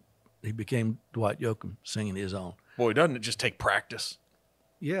 but he became Dwight Yoakam singing his own. Boy, doesn't it just take practice,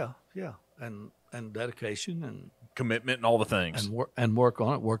 Yeah, and dedication and commitment, and all the things? work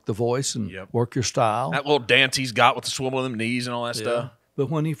on it, work the voice and Yep. work your style. That little dance he's got with the swivel of them knees and all that stuff. But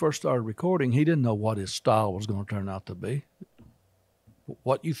when he first started recording, he didn't know what his style was going to turn out to be.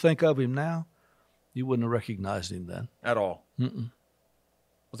 What you think of him now, you wouldn't have recognized him then. At all. Mm-mm.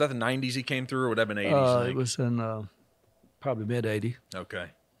 Was that the 90s he came through, or would that have been 80s? It was in probably mid-'80s. Okay.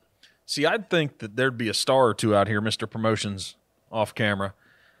 See, I'd think that there'd be a star or two out here, Mr. Promotions off camera.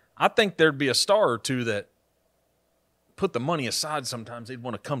 I think there'd be a star or two that put the money aside sometimes. They'd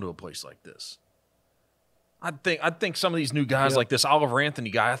want to come to a place like this. I think some of these new guys like this Oliver Anthony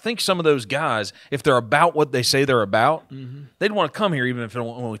guy, I think some of those guys, if they're about what they say they're about, they'd want to come here even if it's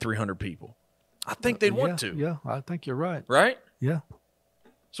only 300 people. I think they'd want to. Yeah, I think you're right. Right? Yeah.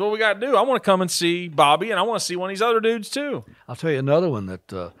 So what we got to do, I want to come and see Bobby, and I want to see one of these other dudes too. I'll tell you another one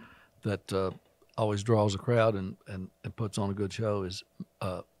that always draws a crowd and puts on a good show is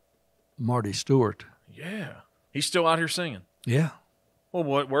Marty Stewart. Yeah. He's still out here singing. Yeah.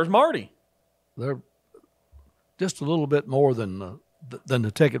 Well, where's Marty? They're just a little bit more than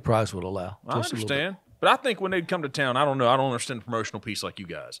the ticket price would allow. I understand. But I think when they'd come to town, I don't know. I don't understand the promotional piece like you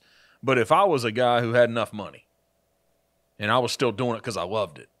guys. But if I was a guy who had enough money and I was still doing it because I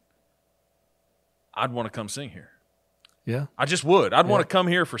loved it, I'd want to come sing here. Yeah. I just would. I'd want to come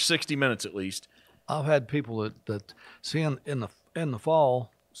here for 60 minutes at least. I've had people that see in the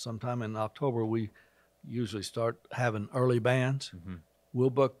fall, sometime in October, we usually start having early bands. Mm-hmm. We'll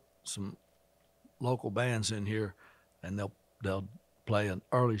book some local bands in here, and they'll play an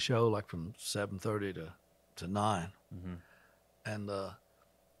early show like from 7:30 to 9. Mm-hmm. And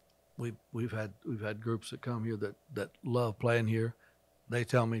we've had groups that come here that love playing here. They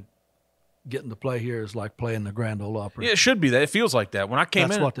tell me getting to play here is like playing the Grand Ole Opry. Yeah, it should be that. It feels like that. When I came in,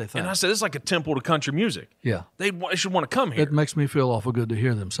 that's what they think. And I said, it's like a temple to country music. Yeah. They should want to come here. It makes me feel awful good to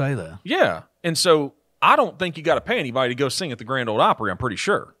hear them say that. Yeah. And so I don't think you got to pay anybody to go sing at the Grand Ole Opry, I'm pretty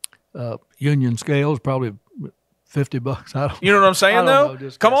sure. Union scales, probably $50. I don't. You know what I'm saying, though?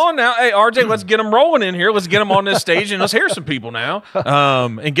 Come on now. Hey, RJ, let's get them rolling in here. Let's get them on this stage, and let's hear some people now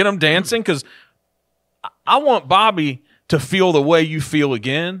and get them dancing, because I want Bobby to feel the way you feel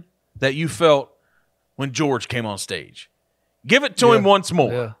again that you felt when George came on stage. Give it to him once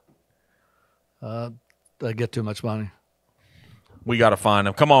more. Yeah. They get too much money. We got to find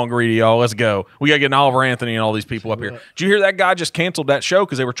him. Come on, Greedy, y'all. Let's go. We got to get Oliver Anthony and all these people up here. Did you hear that guy just canceled that show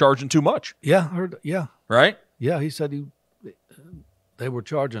because they were charging too much? Yeah, I heard. Yeah. Right? Yeah, he said they were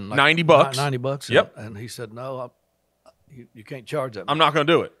charging like $90. $90. Yep. And he said, no, you can't charge that. I'm not going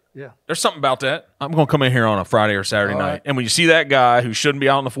to do it. Yeah. There's something about that. I'm going to come in here on a Friday or Saturday night. Right. And when you see that guy who shouldn't be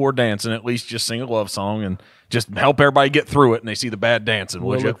out on the floor dancing, at least just sing a love song and just help everybody get through it, and they see the bad dancing,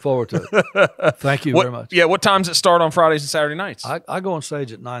 we'll would you? Look forward to it. Thank you very much. Yeah, what times it start on Fridays and Saturday nights? I go on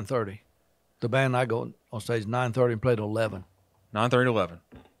stage at 9:30. The band I go on stage at 9:30 and play till 11. 9:30 to 11.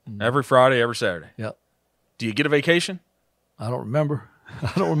 Mm-hmm. Every Friday, every Saturday. Yep. Do you get a vacation? I don't remember.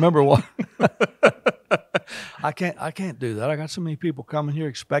 I don't remember what. I can't do that. I got so many people coming here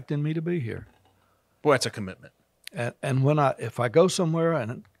expecting me to be here. Boy, that's a commitment. And when if I go somewhere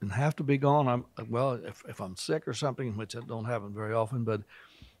and have to be gone, if I'm sick or something, which it don't happen very often, but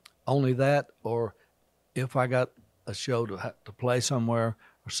only that, or if I got a show to play somewhere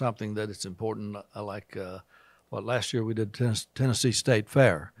or something that it's important. I like last year we did Tennessee State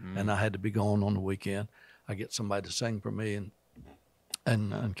Fair, and I had to be gone on the weekend. I get somebody to sing for me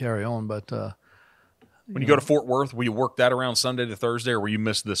and carry on, but. When you go to Fort Worth, will you work that around Sunday to Thursday, or will you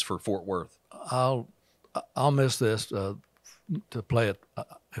miss this for Fort Worth? I'll miss this to play it.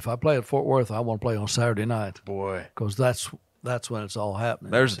 If I play at Fort Worth, I want to play on Saturday night. Boy, because that's when it's all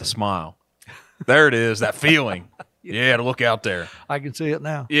happening. There's the smile. There it is. That feeling. Yeah, to look out there. I can see it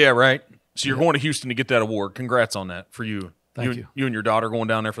now. Yeah, right. So you're going to Houston to get that award. Congrats on that for you. Thank you. You and your daughter going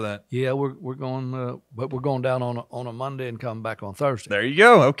down there for that? Yeah, we're going, but we're going down on a Monday and coming back on Thursday. There you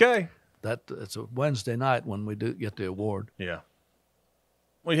go. Okay. It's a Wednesday night when we do get the award. Yeah.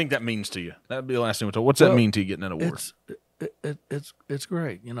 What do you think that means to you? That would be the last thing we talk. What's that mean to you, getting that award? It's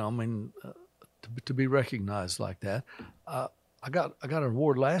great. You know, I mean, to be recognized like that. I got an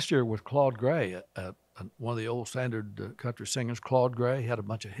award last year with Claude Gray, one of the old standard country singers. Claude Gray had a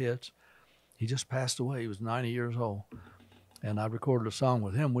bunch of hits. He just passed away. He was 90 years old, and I recorded a song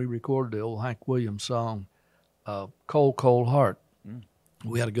with him. We recorded the old Hank Williams song, "Cold Cold Heart."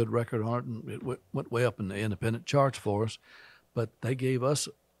 We had a good record on it, and it went way up in the independent charts for us. But they gave us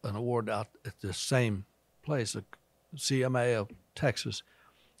an award out at the same place, the CMA of Texas.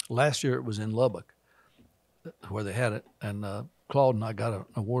 Last year it was in Lubbock where they had it, and Claude and I got an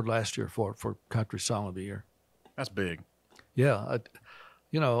award last year for Country Song of the Year. That's big. Yeah,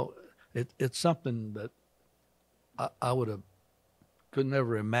 it's something that I could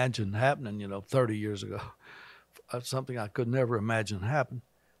never imagine happening, 30 years ago. Something I could never imagine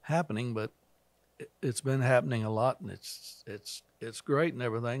happening, but it's been happening a lot, and it's great and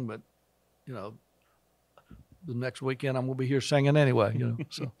everything. But the next weekend I'm gonna be here singing anyway.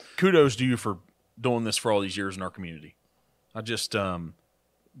 So kudos to you for doing this for all these years in our community. I just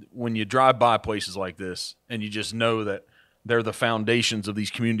when you drive by places like this and you just know that they're the foundations of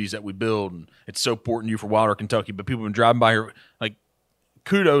these communities that we build, and it's so important to you for Wilder, Kentucky. But people have been driving by here, like,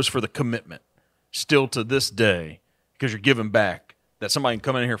 kudos for the commitment still to this day, because you're giving back, that somebody can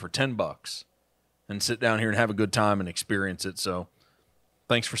come in here for $10 and sit down here and have a good time and experience it. So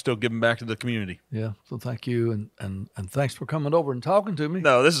thanks for still giving back to the community. Yeah. So thank you, and thanks for coming over and talking to me.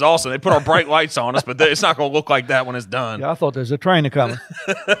 No, this is awesome. They put our bright lights on us, but it's not going to look like that when it's done. Yeah, I thought there's a train coming.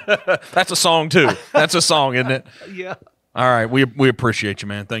 That's a song too. That's a song, isn't it? Yeah. All right. We appreciate you,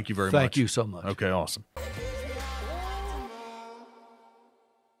 man. Thank you very much. Thank you so much. Okay, awesome.